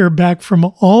did hear back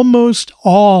from almost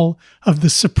all of the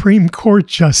Supreme Court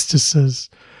justices,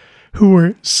 who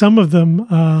were, some of them,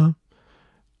 I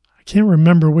can't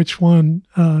remember which one.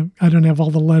 I don't have all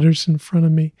the letters in front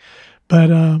of me.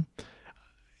 But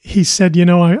he said,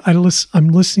 I'm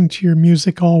listening to your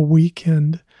music all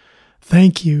weekend.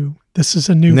 Thank you. This is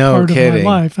a new part of my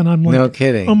life. And I'm like, no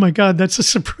kidding. Oh my God, that's a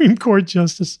Supreme Court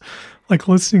justice, like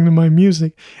listening to my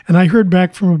music. And I heard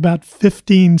back from about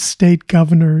 15 state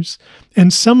governors,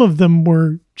 and some of them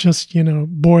were just,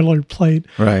 boilerplate.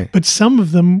 Right. But some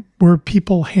of them were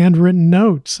people handwritten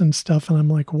notes and stuff. And I'm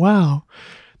like, wow,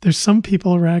 there's some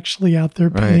people who are actually out there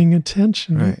paying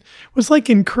attention. Right. It was like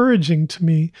encouraging to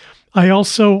me. I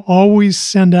also always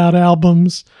send out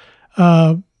albums.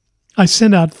 I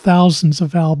send out thousands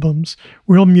of albums.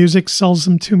 Real Music sells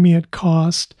them to me at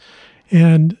cost.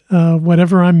 And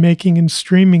whatever I'm making in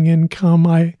streaming income,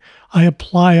 I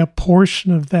apply a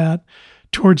portion of that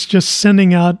towards just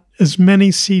sending out as many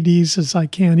CDs as I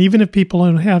can. Even if people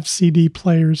don't have CD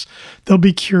players, they'll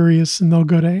be curious and they'll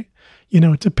go to,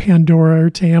 to Pandora or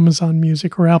to Amazon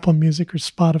Music or Apple Music or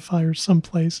Spotify or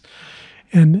someplace.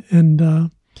 And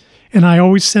I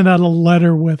always send out a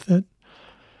letter with it.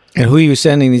 And who are you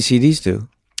sending these CDs to?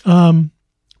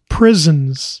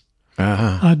 Prisons,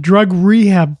 drug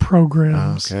rehab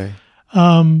programs,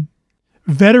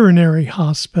 veterinary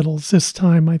hospitals. This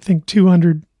time, I think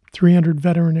 200, 300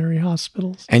 veterinary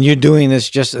hospitals. And you're doing this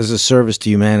just as a service to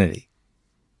humanity,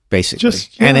 basically.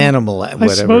 And animal, whatever. I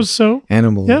suppose so.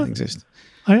 Animal existence.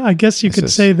 I guess you could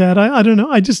say that. I don't know.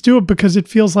 I just do it because it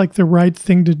feels like the right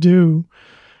thing to do.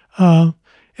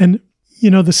 And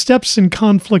the steps in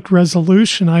conflict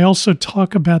resolution, I also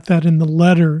talk about that in the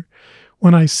letter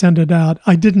when I send it out.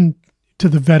 I didn't to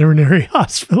the veterinary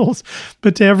hospitals,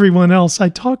 but to everyone else. I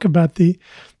talk about the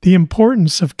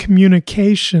importance of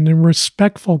communication and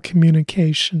respectful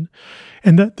communication.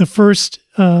 And that the first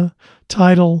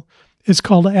title is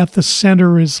called At the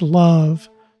Center is Love.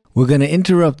 We're going to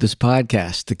interrupt this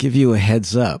podcast to give you a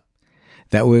heads up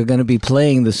that we're going to be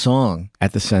playing the song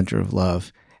At the Center of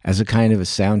Love as a kind of a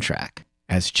soundtrack,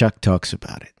 as Chuck talks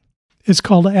about it. It's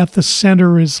called At the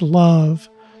Center is Love.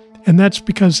 And that's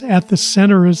because at the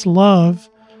center is love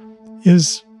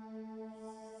is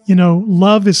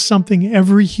love is something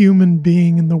every human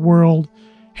being in the world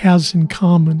has in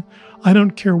common. I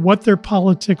don't care what their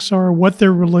politics are, what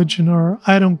their religion are.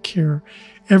 I don't care.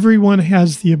 Everyone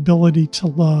has the ability to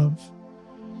love.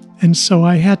 And so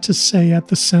I had to say at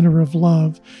the center of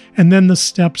love. And then the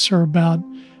steps are about,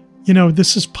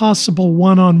 this is possible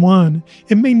one-on-one.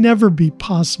 It may never be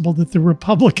possible that the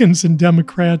Republicans and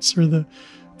Democrats or the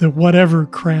whatever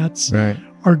crats Right.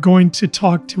 are going to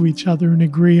talk to each other and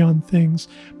agree on things.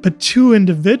 But two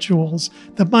individuals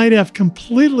that might have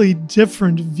completely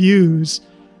different views,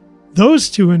 those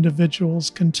two individuals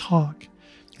can talk.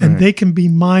 And they can be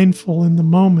mindful in the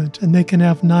moment, and they can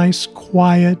have nice,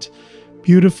 quiet,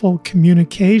 beautiful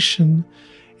communication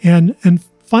and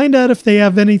find out if they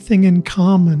have anything in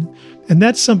common. And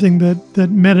that's something that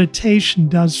meditation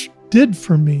did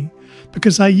for me,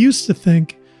 because I used to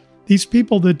think these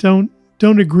people that don't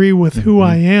agree with who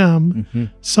I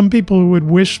am, some people who would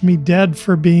wish me dead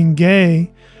for being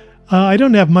gay, I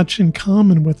don't have much in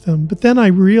common with them. But then I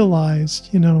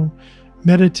realized,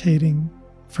 meditating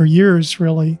for years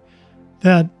really,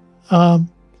 that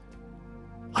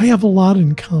I have a lot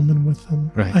in common with them.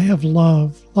 Right. I have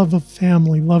love of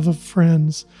family, love of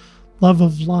friends, love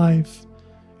of life.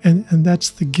 And that's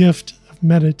the gift of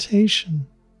meditation.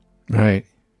 Right.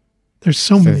 There's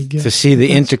so many gifts. To see the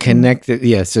interconnected,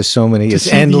 yes, there's so many.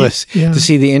 It's endless. To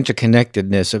see the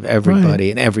interconnectedness of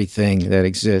everybody and everything that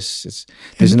exists.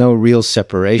 There's no real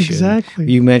separation.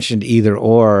 Exactly. You mentioned either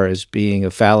or as being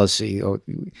a fallacy. Or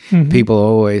people are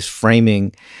always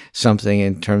framing something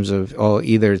in terms of,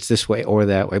 either it's this way or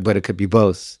that way, but it could be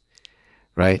both,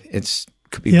 right? It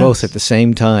could be both at the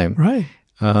same time. Right.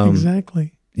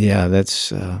 Exactly. Yeah,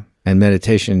 that's, and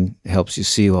meditation helps you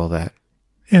see all that.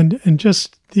 And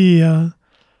just the,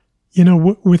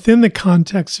 within the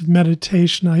context of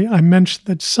meditation, I mentioned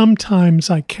that sometimes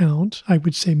I count, I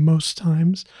would say most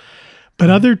times, but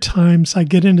other times I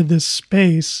get into this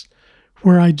space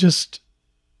where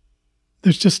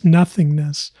there's just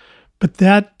nothingness. But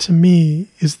that to me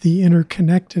is the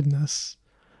interconnectedness.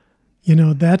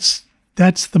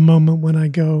 That's the moment when I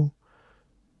go,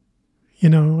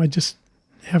 I just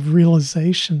have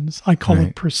realizations. I call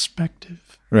it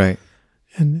perspective. Right.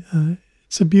 And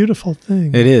it's a beautiful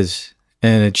thing. It is.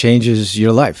 And it changes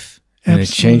your life. And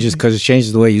Absolutely. it changes because it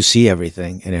changes the way you see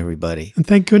everything and everybody. And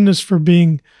thank goodness for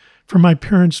my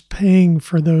parents paying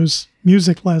for those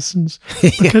music lessons,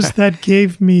 because that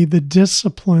gave me the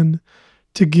discipline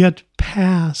to get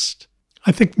past.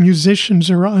 I think musicians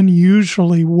are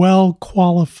unusually well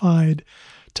qualified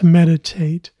to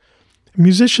meditate.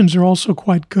 Musicians are also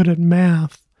quite good at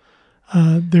math.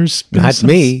 There's been Not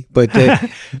me, but there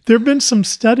have been some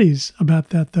studies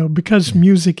about that, though, because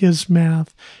music is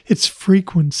math. It's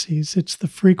frequencies. It's the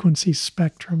frequency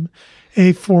spectrum.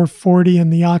 A440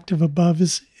 and the octave above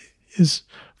is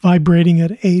vibrating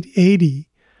at 880.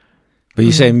 But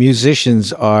you say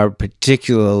musicians are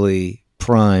particularly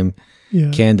prime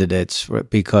candidates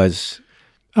because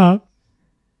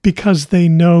they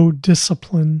know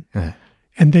discipline.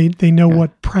 And they know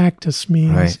what practice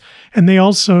means. Right. And they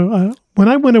also, when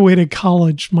I went away to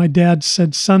college, my dad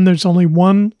said, "Son, there's only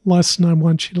one lesson I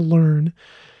want you to learn."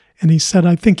 And he said,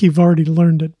 "I think you've already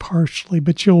learned it partially,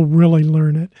 but you'll really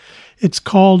learn it. It's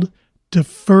called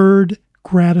deferred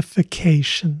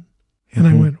gratification." And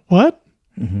I went, "What?"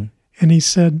 And he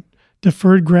said,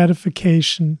 "Deferred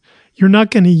gratification. You're not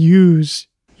going to use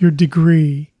your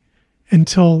degree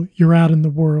until you're out in the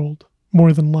world,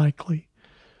 more than likely.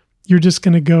 You're just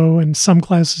going to go, and some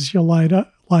classes you'll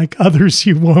like, others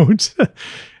you won't."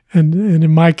 and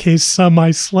in my case, some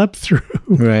I slept through.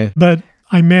 Right. But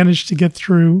I managed to get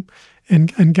through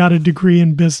and got a degree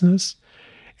in business,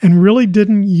 and really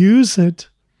didn't use it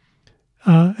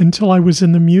until I was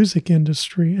in the music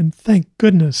industry. And thank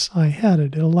goodness I had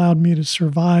it. It allowed me to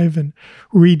survive and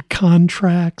read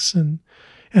contracts and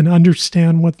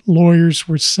understand what lawyers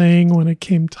were saying when it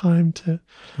came time to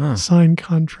sign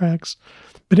contracts.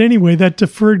 But anyway, that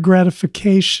deferred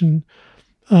gratification,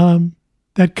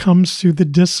 that comes through the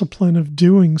discipline of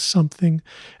doing something.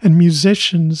 And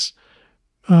musicians,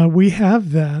 we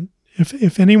have that.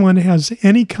 If anyone has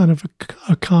any kind of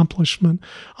accomplishment,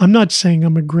 I'm not saying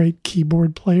I'm a great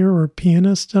keyboard player or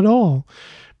pianist at all,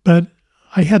 but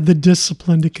I had the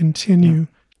discipline to continue. Yeah.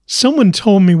 Someone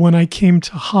told me when I came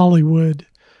to Hollywood,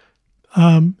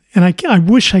 and I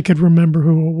wish I could remember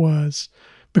who it was,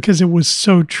 because it was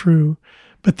so true.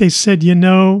 But they said,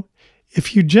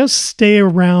 if you just stay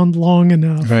around long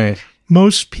enough,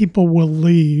 most people will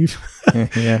leave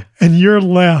and you're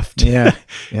left.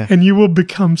 And you will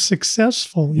become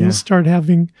successful. You'll start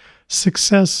having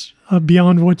success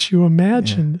beyond what you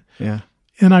imagined.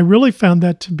 And I really found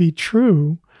that to be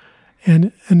true.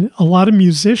 And a lot of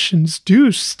musicians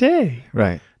do stay.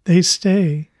 Right. They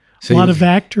stay. So a lot of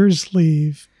actors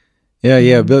leave.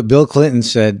 Yeah. Bill Clinton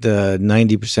said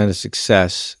 90% of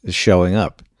success is showing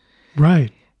up.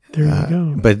 Right. There you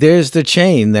go. But there's the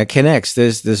chain that connects.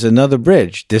 There's another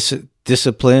bridge,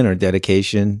 discipline or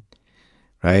dedication,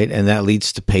 right? And that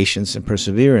leads to patience and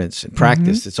perseverance and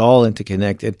practice. It's all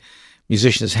interconnected.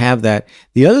 Musicians have that.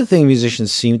 The other thing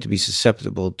musicians seem to be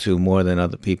susceptible to more than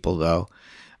other people, though,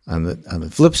 on the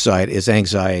flip side, is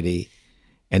anxiety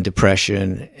and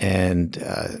depression and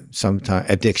sometimes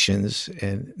addictions.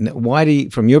 And why do you,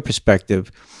 from your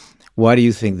perspective, why do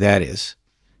you think that is?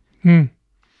 I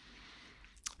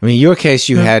mean, in your case,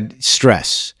 you had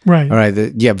stress. Right. All right.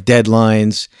 You have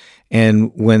deadlines.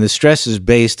 And when the stress is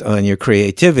based on your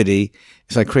creativity,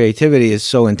 it's like creativity is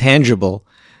so intangible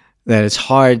that it's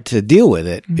hard to deal with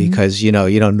it because, you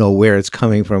don't know where it's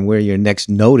coming from, where your next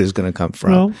note is going to come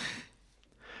from. Well,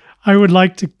 I would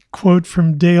like to quote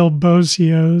from Dale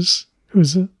Bozios,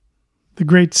 who's the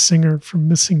great singer from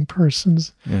Missing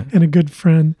Persons and a good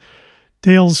friend.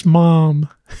 Dale's mom,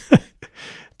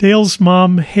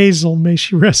 Hazel, may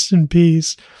she rest in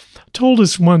peace, told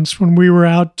us once when we were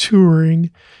out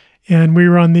touring and we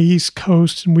were on the East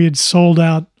Coast and we had sold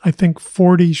out, I think,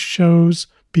 40 shows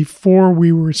before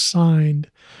we were signed.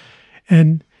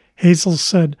 And Hazel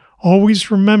said,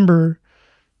 always remember,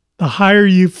 the higher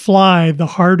you fly, the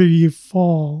harder you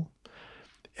fall.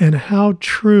 And how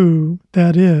true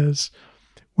that is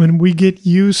when we get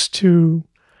used to,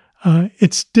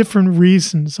 it's different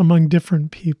reasons among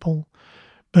different people.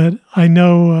 But I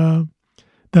know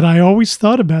that I always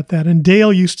thought about that. And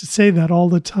Dale used to say that all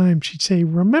the time. She'd say,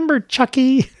 remember,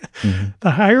 Chucky,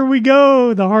 the higher we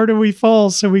go, the harder we fall.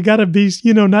 So we got to be,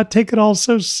 not take it all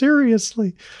so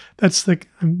seriously. That's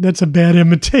a bad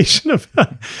imitation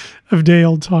of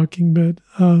Dale talking, but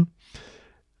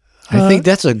I think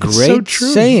that's a great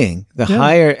saying. The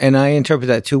higher, and I interpret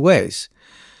that two ways.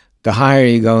 The higher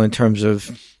you go in terms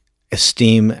of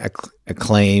esteem,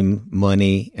 acclaim,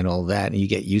 money, and all that, and you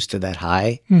get used to that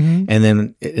high, and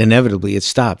then inevitably it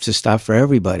stops. It stops for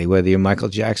everybody, whether you're Michael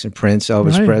Jackson, Prince,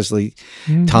 Elvis Presley,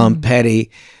 Tom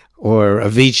Petty, or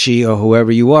Avicii, or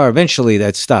whoever you are. Eventually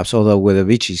that stops, although with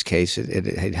Avicii's case,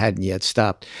 it hadn't yet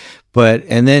stopped. But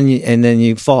and then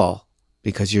you fall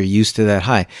because you're used to that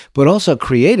high. But also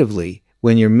creatively,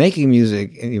 when you're making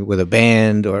music with a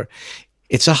band,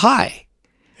 it's a high.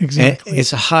 Exactly. And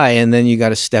it's a high, and then you got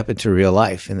to step into real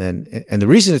life, and the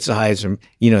reason it's a high is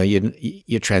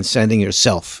you're transcending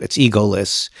yourself. It's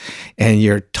egoless, and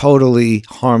you're totally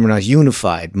harmonized,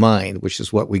 unified mind, which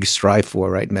is what we strive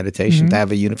for, right? Meditation, to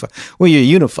have a unified. Well, you're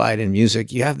unified in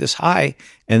music. You have this high,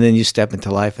 and then you step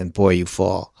into life, and boy, you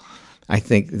fall. I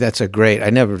think that's a great.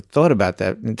 I never thought about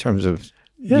that in terms of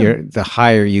the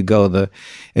higher you go,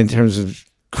 in terms of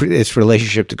its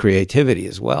relationship to creativity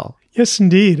as well. Yes,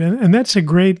 indeed. And that's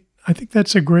I think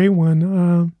that's a great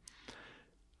one.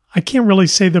 I can't really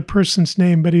say the person's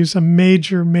name, but he's a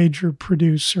major, major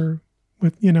producer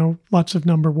with, lots of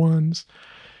number ones.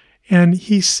 And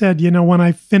he said, when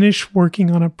I finish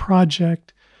working on a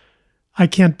project, I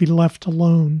can't be left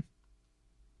alone.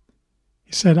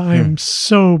 He said, I am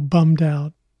so bummed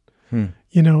out,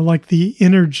 like the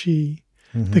energy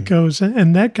that goes.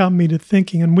 And that got me to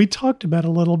thinking. And we talked about it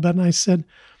a little bit. And I said,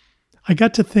 I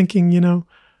got to thinking,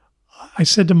 I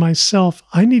said to myself,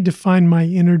 I need to find my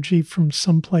energy from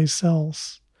someplace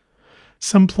else,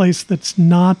 someplace that's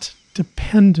not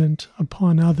dependent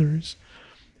upon others.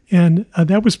 And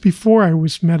that was before I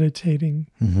was meditating.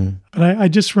 But I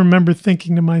just remember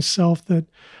thinking to myself that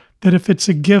if it's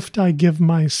a gift I give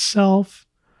myself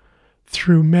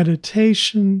through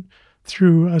meditation,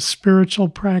 through a spiritual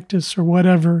practice or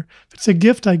whatever, if it's a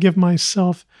gift I give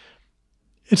myself,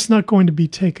 it's not going to be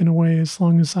taken away as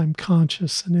long as I'm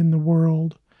conscious and in the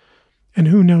world. And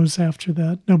who knows after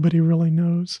that? Nobody really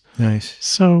knows. Nice.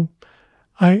 So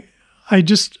I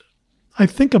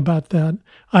think about that.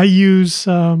 I use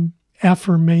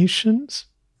affirmations.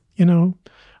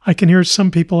 I can hear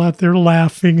some people out there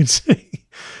laughing and saying,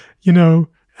 an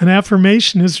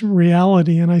affirmation isn't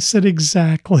reality. And I said,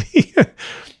 exactly.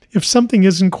 If something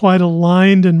isn't quite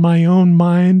aligned in my own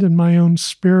mind and my own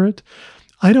spirit,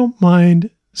 I don't mind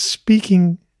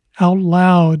speaking out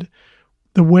loud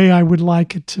the way I would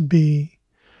like it to be,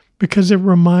 because it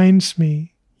reminds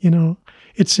me,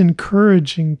 it's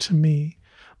encouraging to me.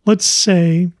 Let's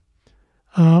say,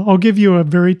 I'll give you a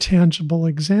very tangible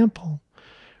example,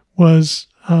 was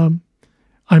I'm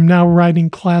now writing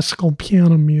classical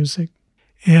piano music,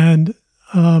 and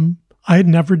I had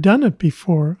never done it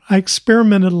before. I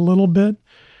experimented a little bit,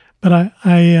 but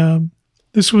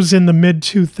This was in the mid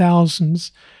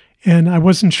 2000s, and I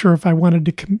wasn't sure if I wanted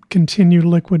to continue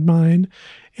Liquid Mind,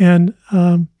 and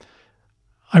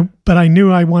but I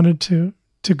knew I wanted to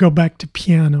go back to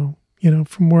piano,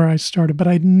 from where I started, but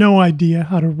I had no idea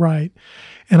how to write.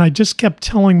 And I just kept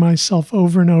telling myself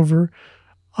over and over,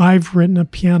 I've written a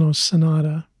piano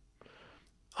sonata.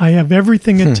 I have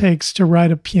everything it takes to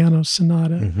write a piano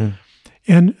sonata. Mm-hmm.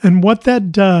 And what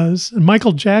that does, and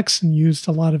Michael Jackson used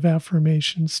a lot of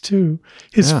affirmations too.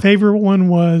 His favorite one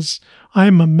was,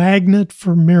 I'm a magnet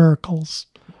for miracles.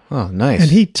 Oh, nice. And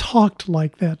he talked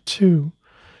like that too.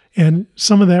 And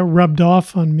some of that rubbed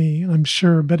off on me, I'm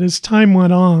sure. But as time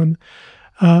went on,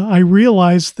 I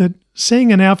realized that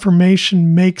saying an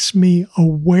affirmation makes me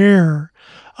aware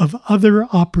of other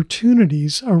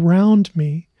opportunities around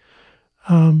me.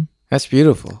 That's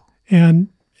beautiful. And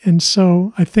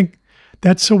so I think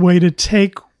that's a way to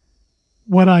take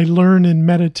what I learn in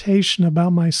meditation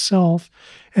about myself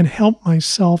and help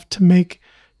myself to make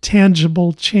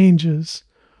tangible changes.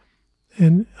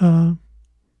 And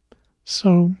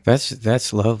so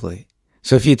that's lovely.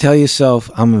 So if you tell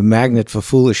yourself, I'm a magnet for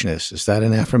foolishness, is that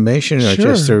an affirmation or Sure.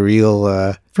 just a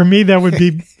real... For me, that would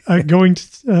be going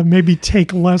to maybe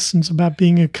take lessons about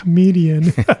being a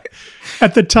comedian.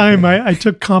 At the time, I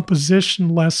took composition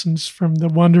lessons from the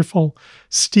wonderful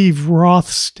Steve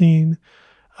Rothstein,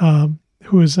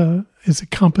 who is a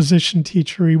composition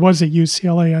teacher. He was at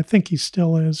UCLA. I think he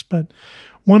still is, but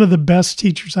one of the best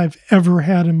teachers I've ever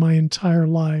had in my entire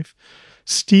life.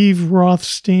 Steve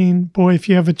Rothstein, boy, if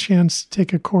you have a chance to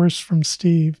take a course from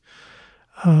Steve,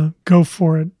 go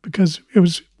for it, because it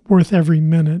was worth every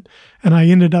minute. And I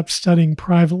ended up studying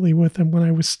privately with him when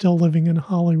I was still living in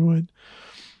Hollywood.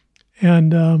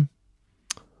 And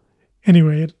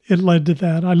anyway, it led to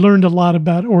that. I learned a lot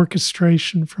about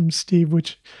orchestration from Steve,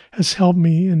 which has helped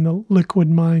me in the Liquid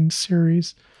Mind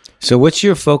series. So what's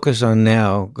your focus on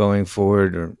now going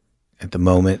forward or at the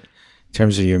moment in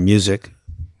terms of your music?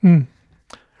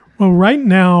 Well, right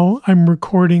now I'm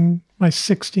recording my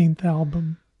 16th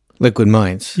album. Liquid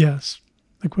Minds. Yes,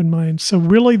 Liquid Mind. So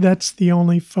really that's the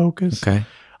only focus. Okay.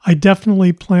 I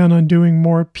definitely plan on doing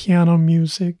more piano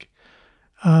music.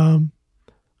 I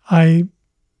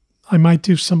might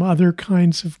do some other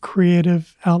kinds of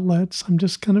creative outlets. I'm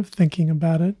just kind of thinking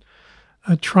about it.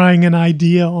 Trying an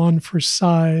idea on for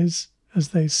size, as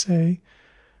they say.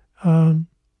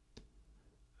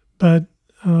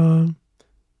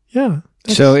 Yeah.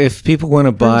 So if people want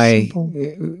to buy,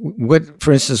 simple.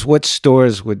 for instance, what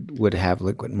stores would have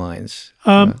Liquid Minds?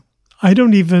 I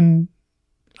don't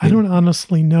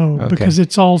honestly know, Okay. because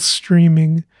it's all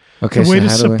streaming. Okay, The way so to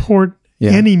how do I- support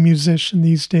Yeah. any musician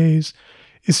these days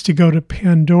is to go to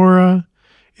Pandora,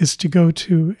 is to go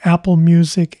to Apple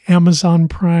Music, Amazon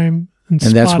Prime, and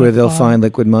that's where they'll Spotify. find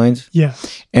Liquid Minds?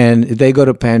 Yes. And if they go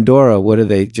to Pandora, what do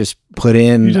they just put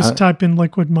in? You just type in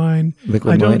Liquid Mind.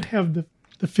 Liquid I don't Mind? have the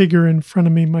figure in front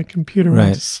of me. My computer went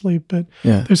Right. to sleep, but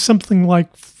Yeah. there's something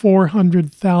like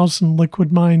 400,000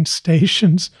 Liquid Mind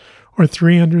stations, or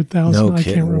 300,000. No I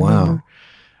kidding. can't remember.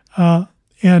 Wow.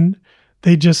 And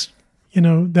they just,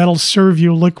 that'll serve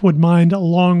you Liquid Mind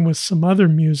along with some other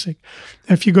music.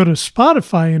 If you go to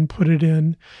Spotify and put it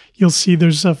in, you'll see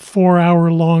there's a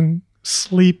 4-hour-long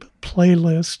sleep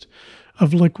playlist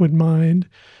of Liquid Mind.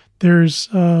 There's,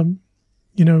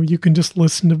 you can just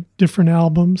listen to different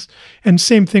albums. And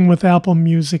same thing with Apple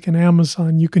Music and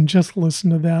Amazon. You can just listen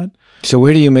to that. So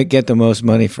where do you get the most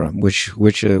money from? Which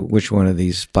one of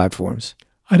these platforms?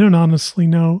 I don't honestly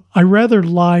know. I rather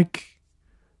like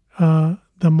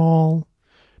them all.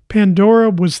 Pandora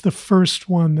was the first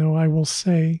one, though, I will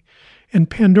say. And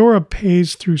Pandora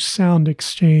pays through Sound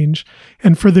Exchange.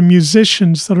 And for the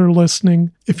musicians that are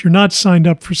listening, if you're not signed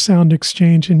up for Sound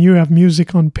Exchange and you have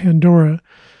music on Pandora,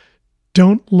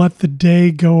 don't let the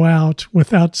day go out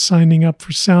without signing up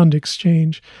for Sound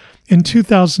Exchange. In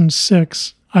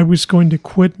 2006, I was going to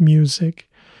quit music.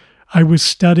 I was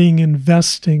studying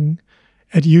investing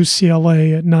at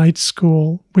UCLA at night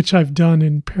school, which I've done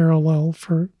in parallel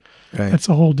for, Right. that's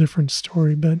a whole different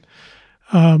story. But,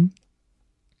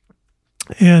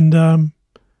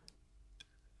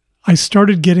 I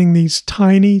started getting these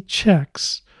tiny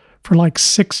checks for like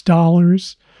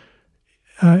 $6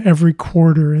 every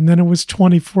quarter. And then it was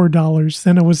 $24.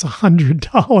 Then it was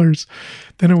 $100.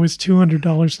 Then it was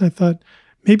 $200. And I thought,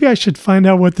 maybe I should find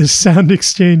out what this Sound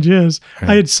Exchange is.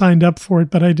 Right. I had signed up for it,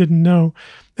 but I didn't know.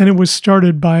 And it was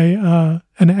started by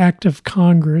an act of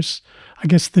Congress. I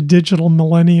guess the Digital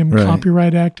Millennium Right.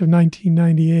 Copyright Act of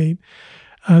 1998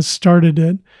 started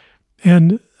it.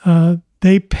 And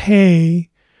they pay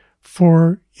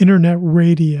for internet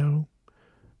radio,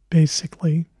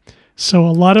 basically. So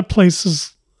a lot of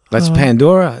places. That's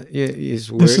Pandora.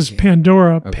 This is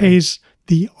Pandora pays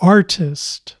the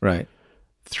artist right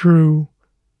through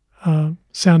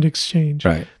Sound Exchange.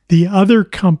 Right. The other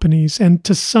companies, and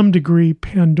to some degree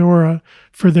Pandora,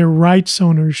 for their rights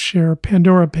owners share,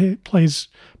 Pandora pays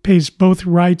both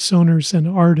rights owners and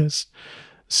artists.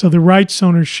 So the rights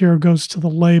owner share goes to the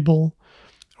label,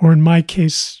 or in my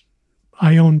case,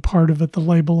 I own part of it, the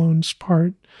label owns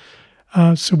part,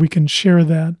 so we can share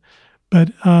that.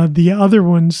 But the other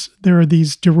ones, there are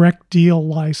these direct deal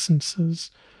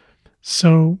licenses.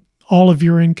 So all of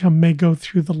your income may go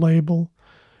through the label.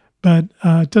 But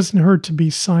it doesn't hurt to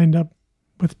be signed up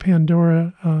with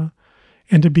Pandora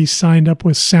and to be signed up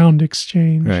with Sound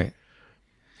Exchange. Right.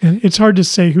 And it's hard to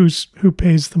say who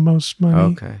pays the most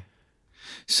money. Okay.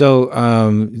 So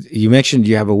you mentioned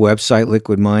you have a website,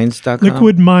 liquidminds.com?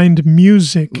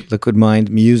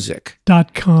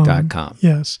 Liquidmindmusic.com.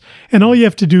 Yes. And all you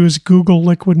have to do is Google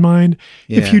Liquid Mind.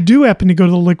 Yeah. If you do happen to go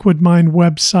to the Liquid Mind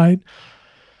website,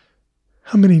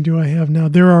 how many do I have now?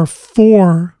 There are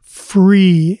 4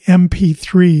 free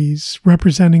MP3s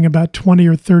representing about 20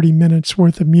 or 30 minutes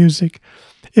worth of music.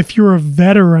 If you're a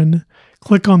veteran,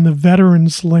 click on the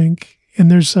veterans link,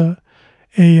 and there's a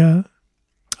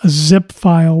zip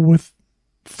file with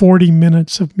 40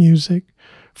 minutes of music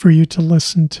for you to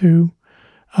listen to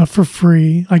for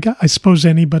free. I suppose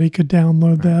anybody could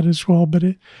download that as well, but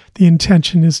the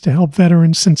intention is to help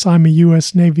veterans, since I'm a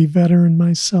U.S. Navy veteran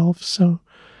myself. So,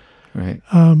 right.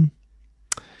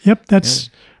 Yep, that's.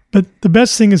 Yeah. But the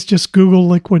best thing is just Google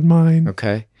Liquid Mind.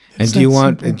 Okay. And do you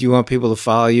want people to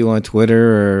follow you on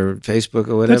Twitter or Facebook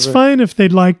or whatever? That's fine if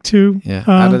they'd like to. Yeah.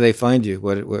 How do they find you?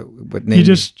 What name?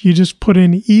 You just put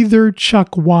in either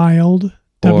Chuck Wild,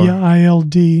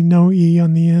 W-I-L-D, no E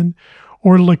on the end,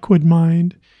 or Liquid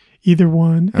Mind, either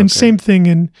one. Okay. And same thing.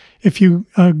 And if you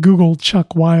Google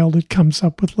Chuck Wild, it comes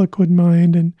up with Liquid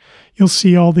Mind, and you'll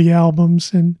see all the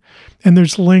albums, and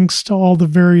there's links to all the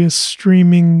various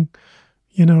streaming,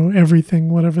 everything,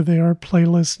 whatever they are,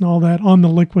 playlists and all that on the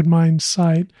Liquid Mind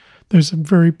site. There's a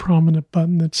very prominent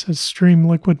button that says Stream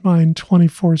Liquid Mind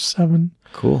 24/7.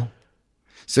 Cool.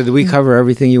 So did we cover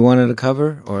everything you wanted to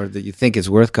cover, or that you think is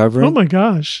worth covering? Oh my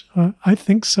gosh. I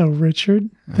think so,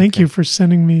 Richard. Thank you for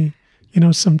sending me,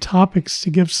 some topics to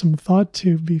give some thought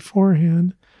to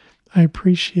beforehand. I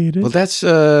appreciate it. Well, that's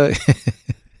okay.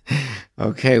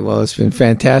 Well, it's been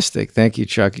fantastic. Thank you,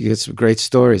 Chuck. You get some great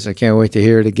stories. I can't wait to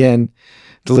hear it again,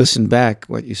 to listen back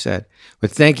what you said.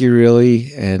 But thank you,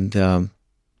 really, and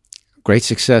great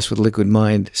success with Liquid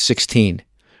Mind 16.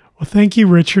 Well, thank you,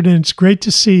 Richard, and it's great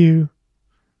to see you.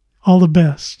 All the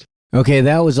best. Okay,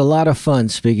 that was a lot of fun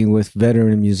speaking with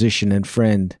veteran musician and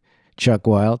friend Chuck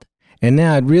Wild. And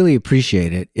now I'd really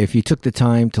appreciate it if you took the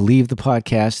time to leave the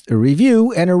podcast a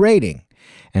review and a rating.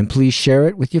 And please share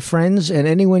it with your friends and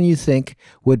anyone you think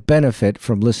would benefit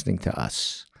from listening to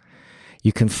us.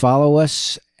 You can follow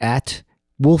us at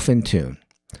Wolfintune.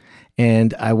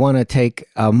 And I want to take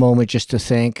a moment just to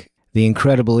thank the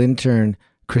incredible intern,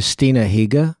 Christina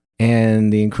Higa,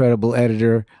 and the incredible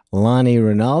editor, Lonnie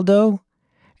Ronaldo,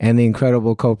 and the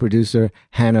incredible co-producer,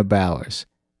 Hannah Bowers.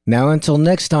 Now, until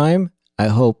next time, I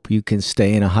hope you can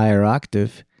stay in a higher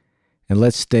octave, and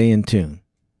let's stay in tune.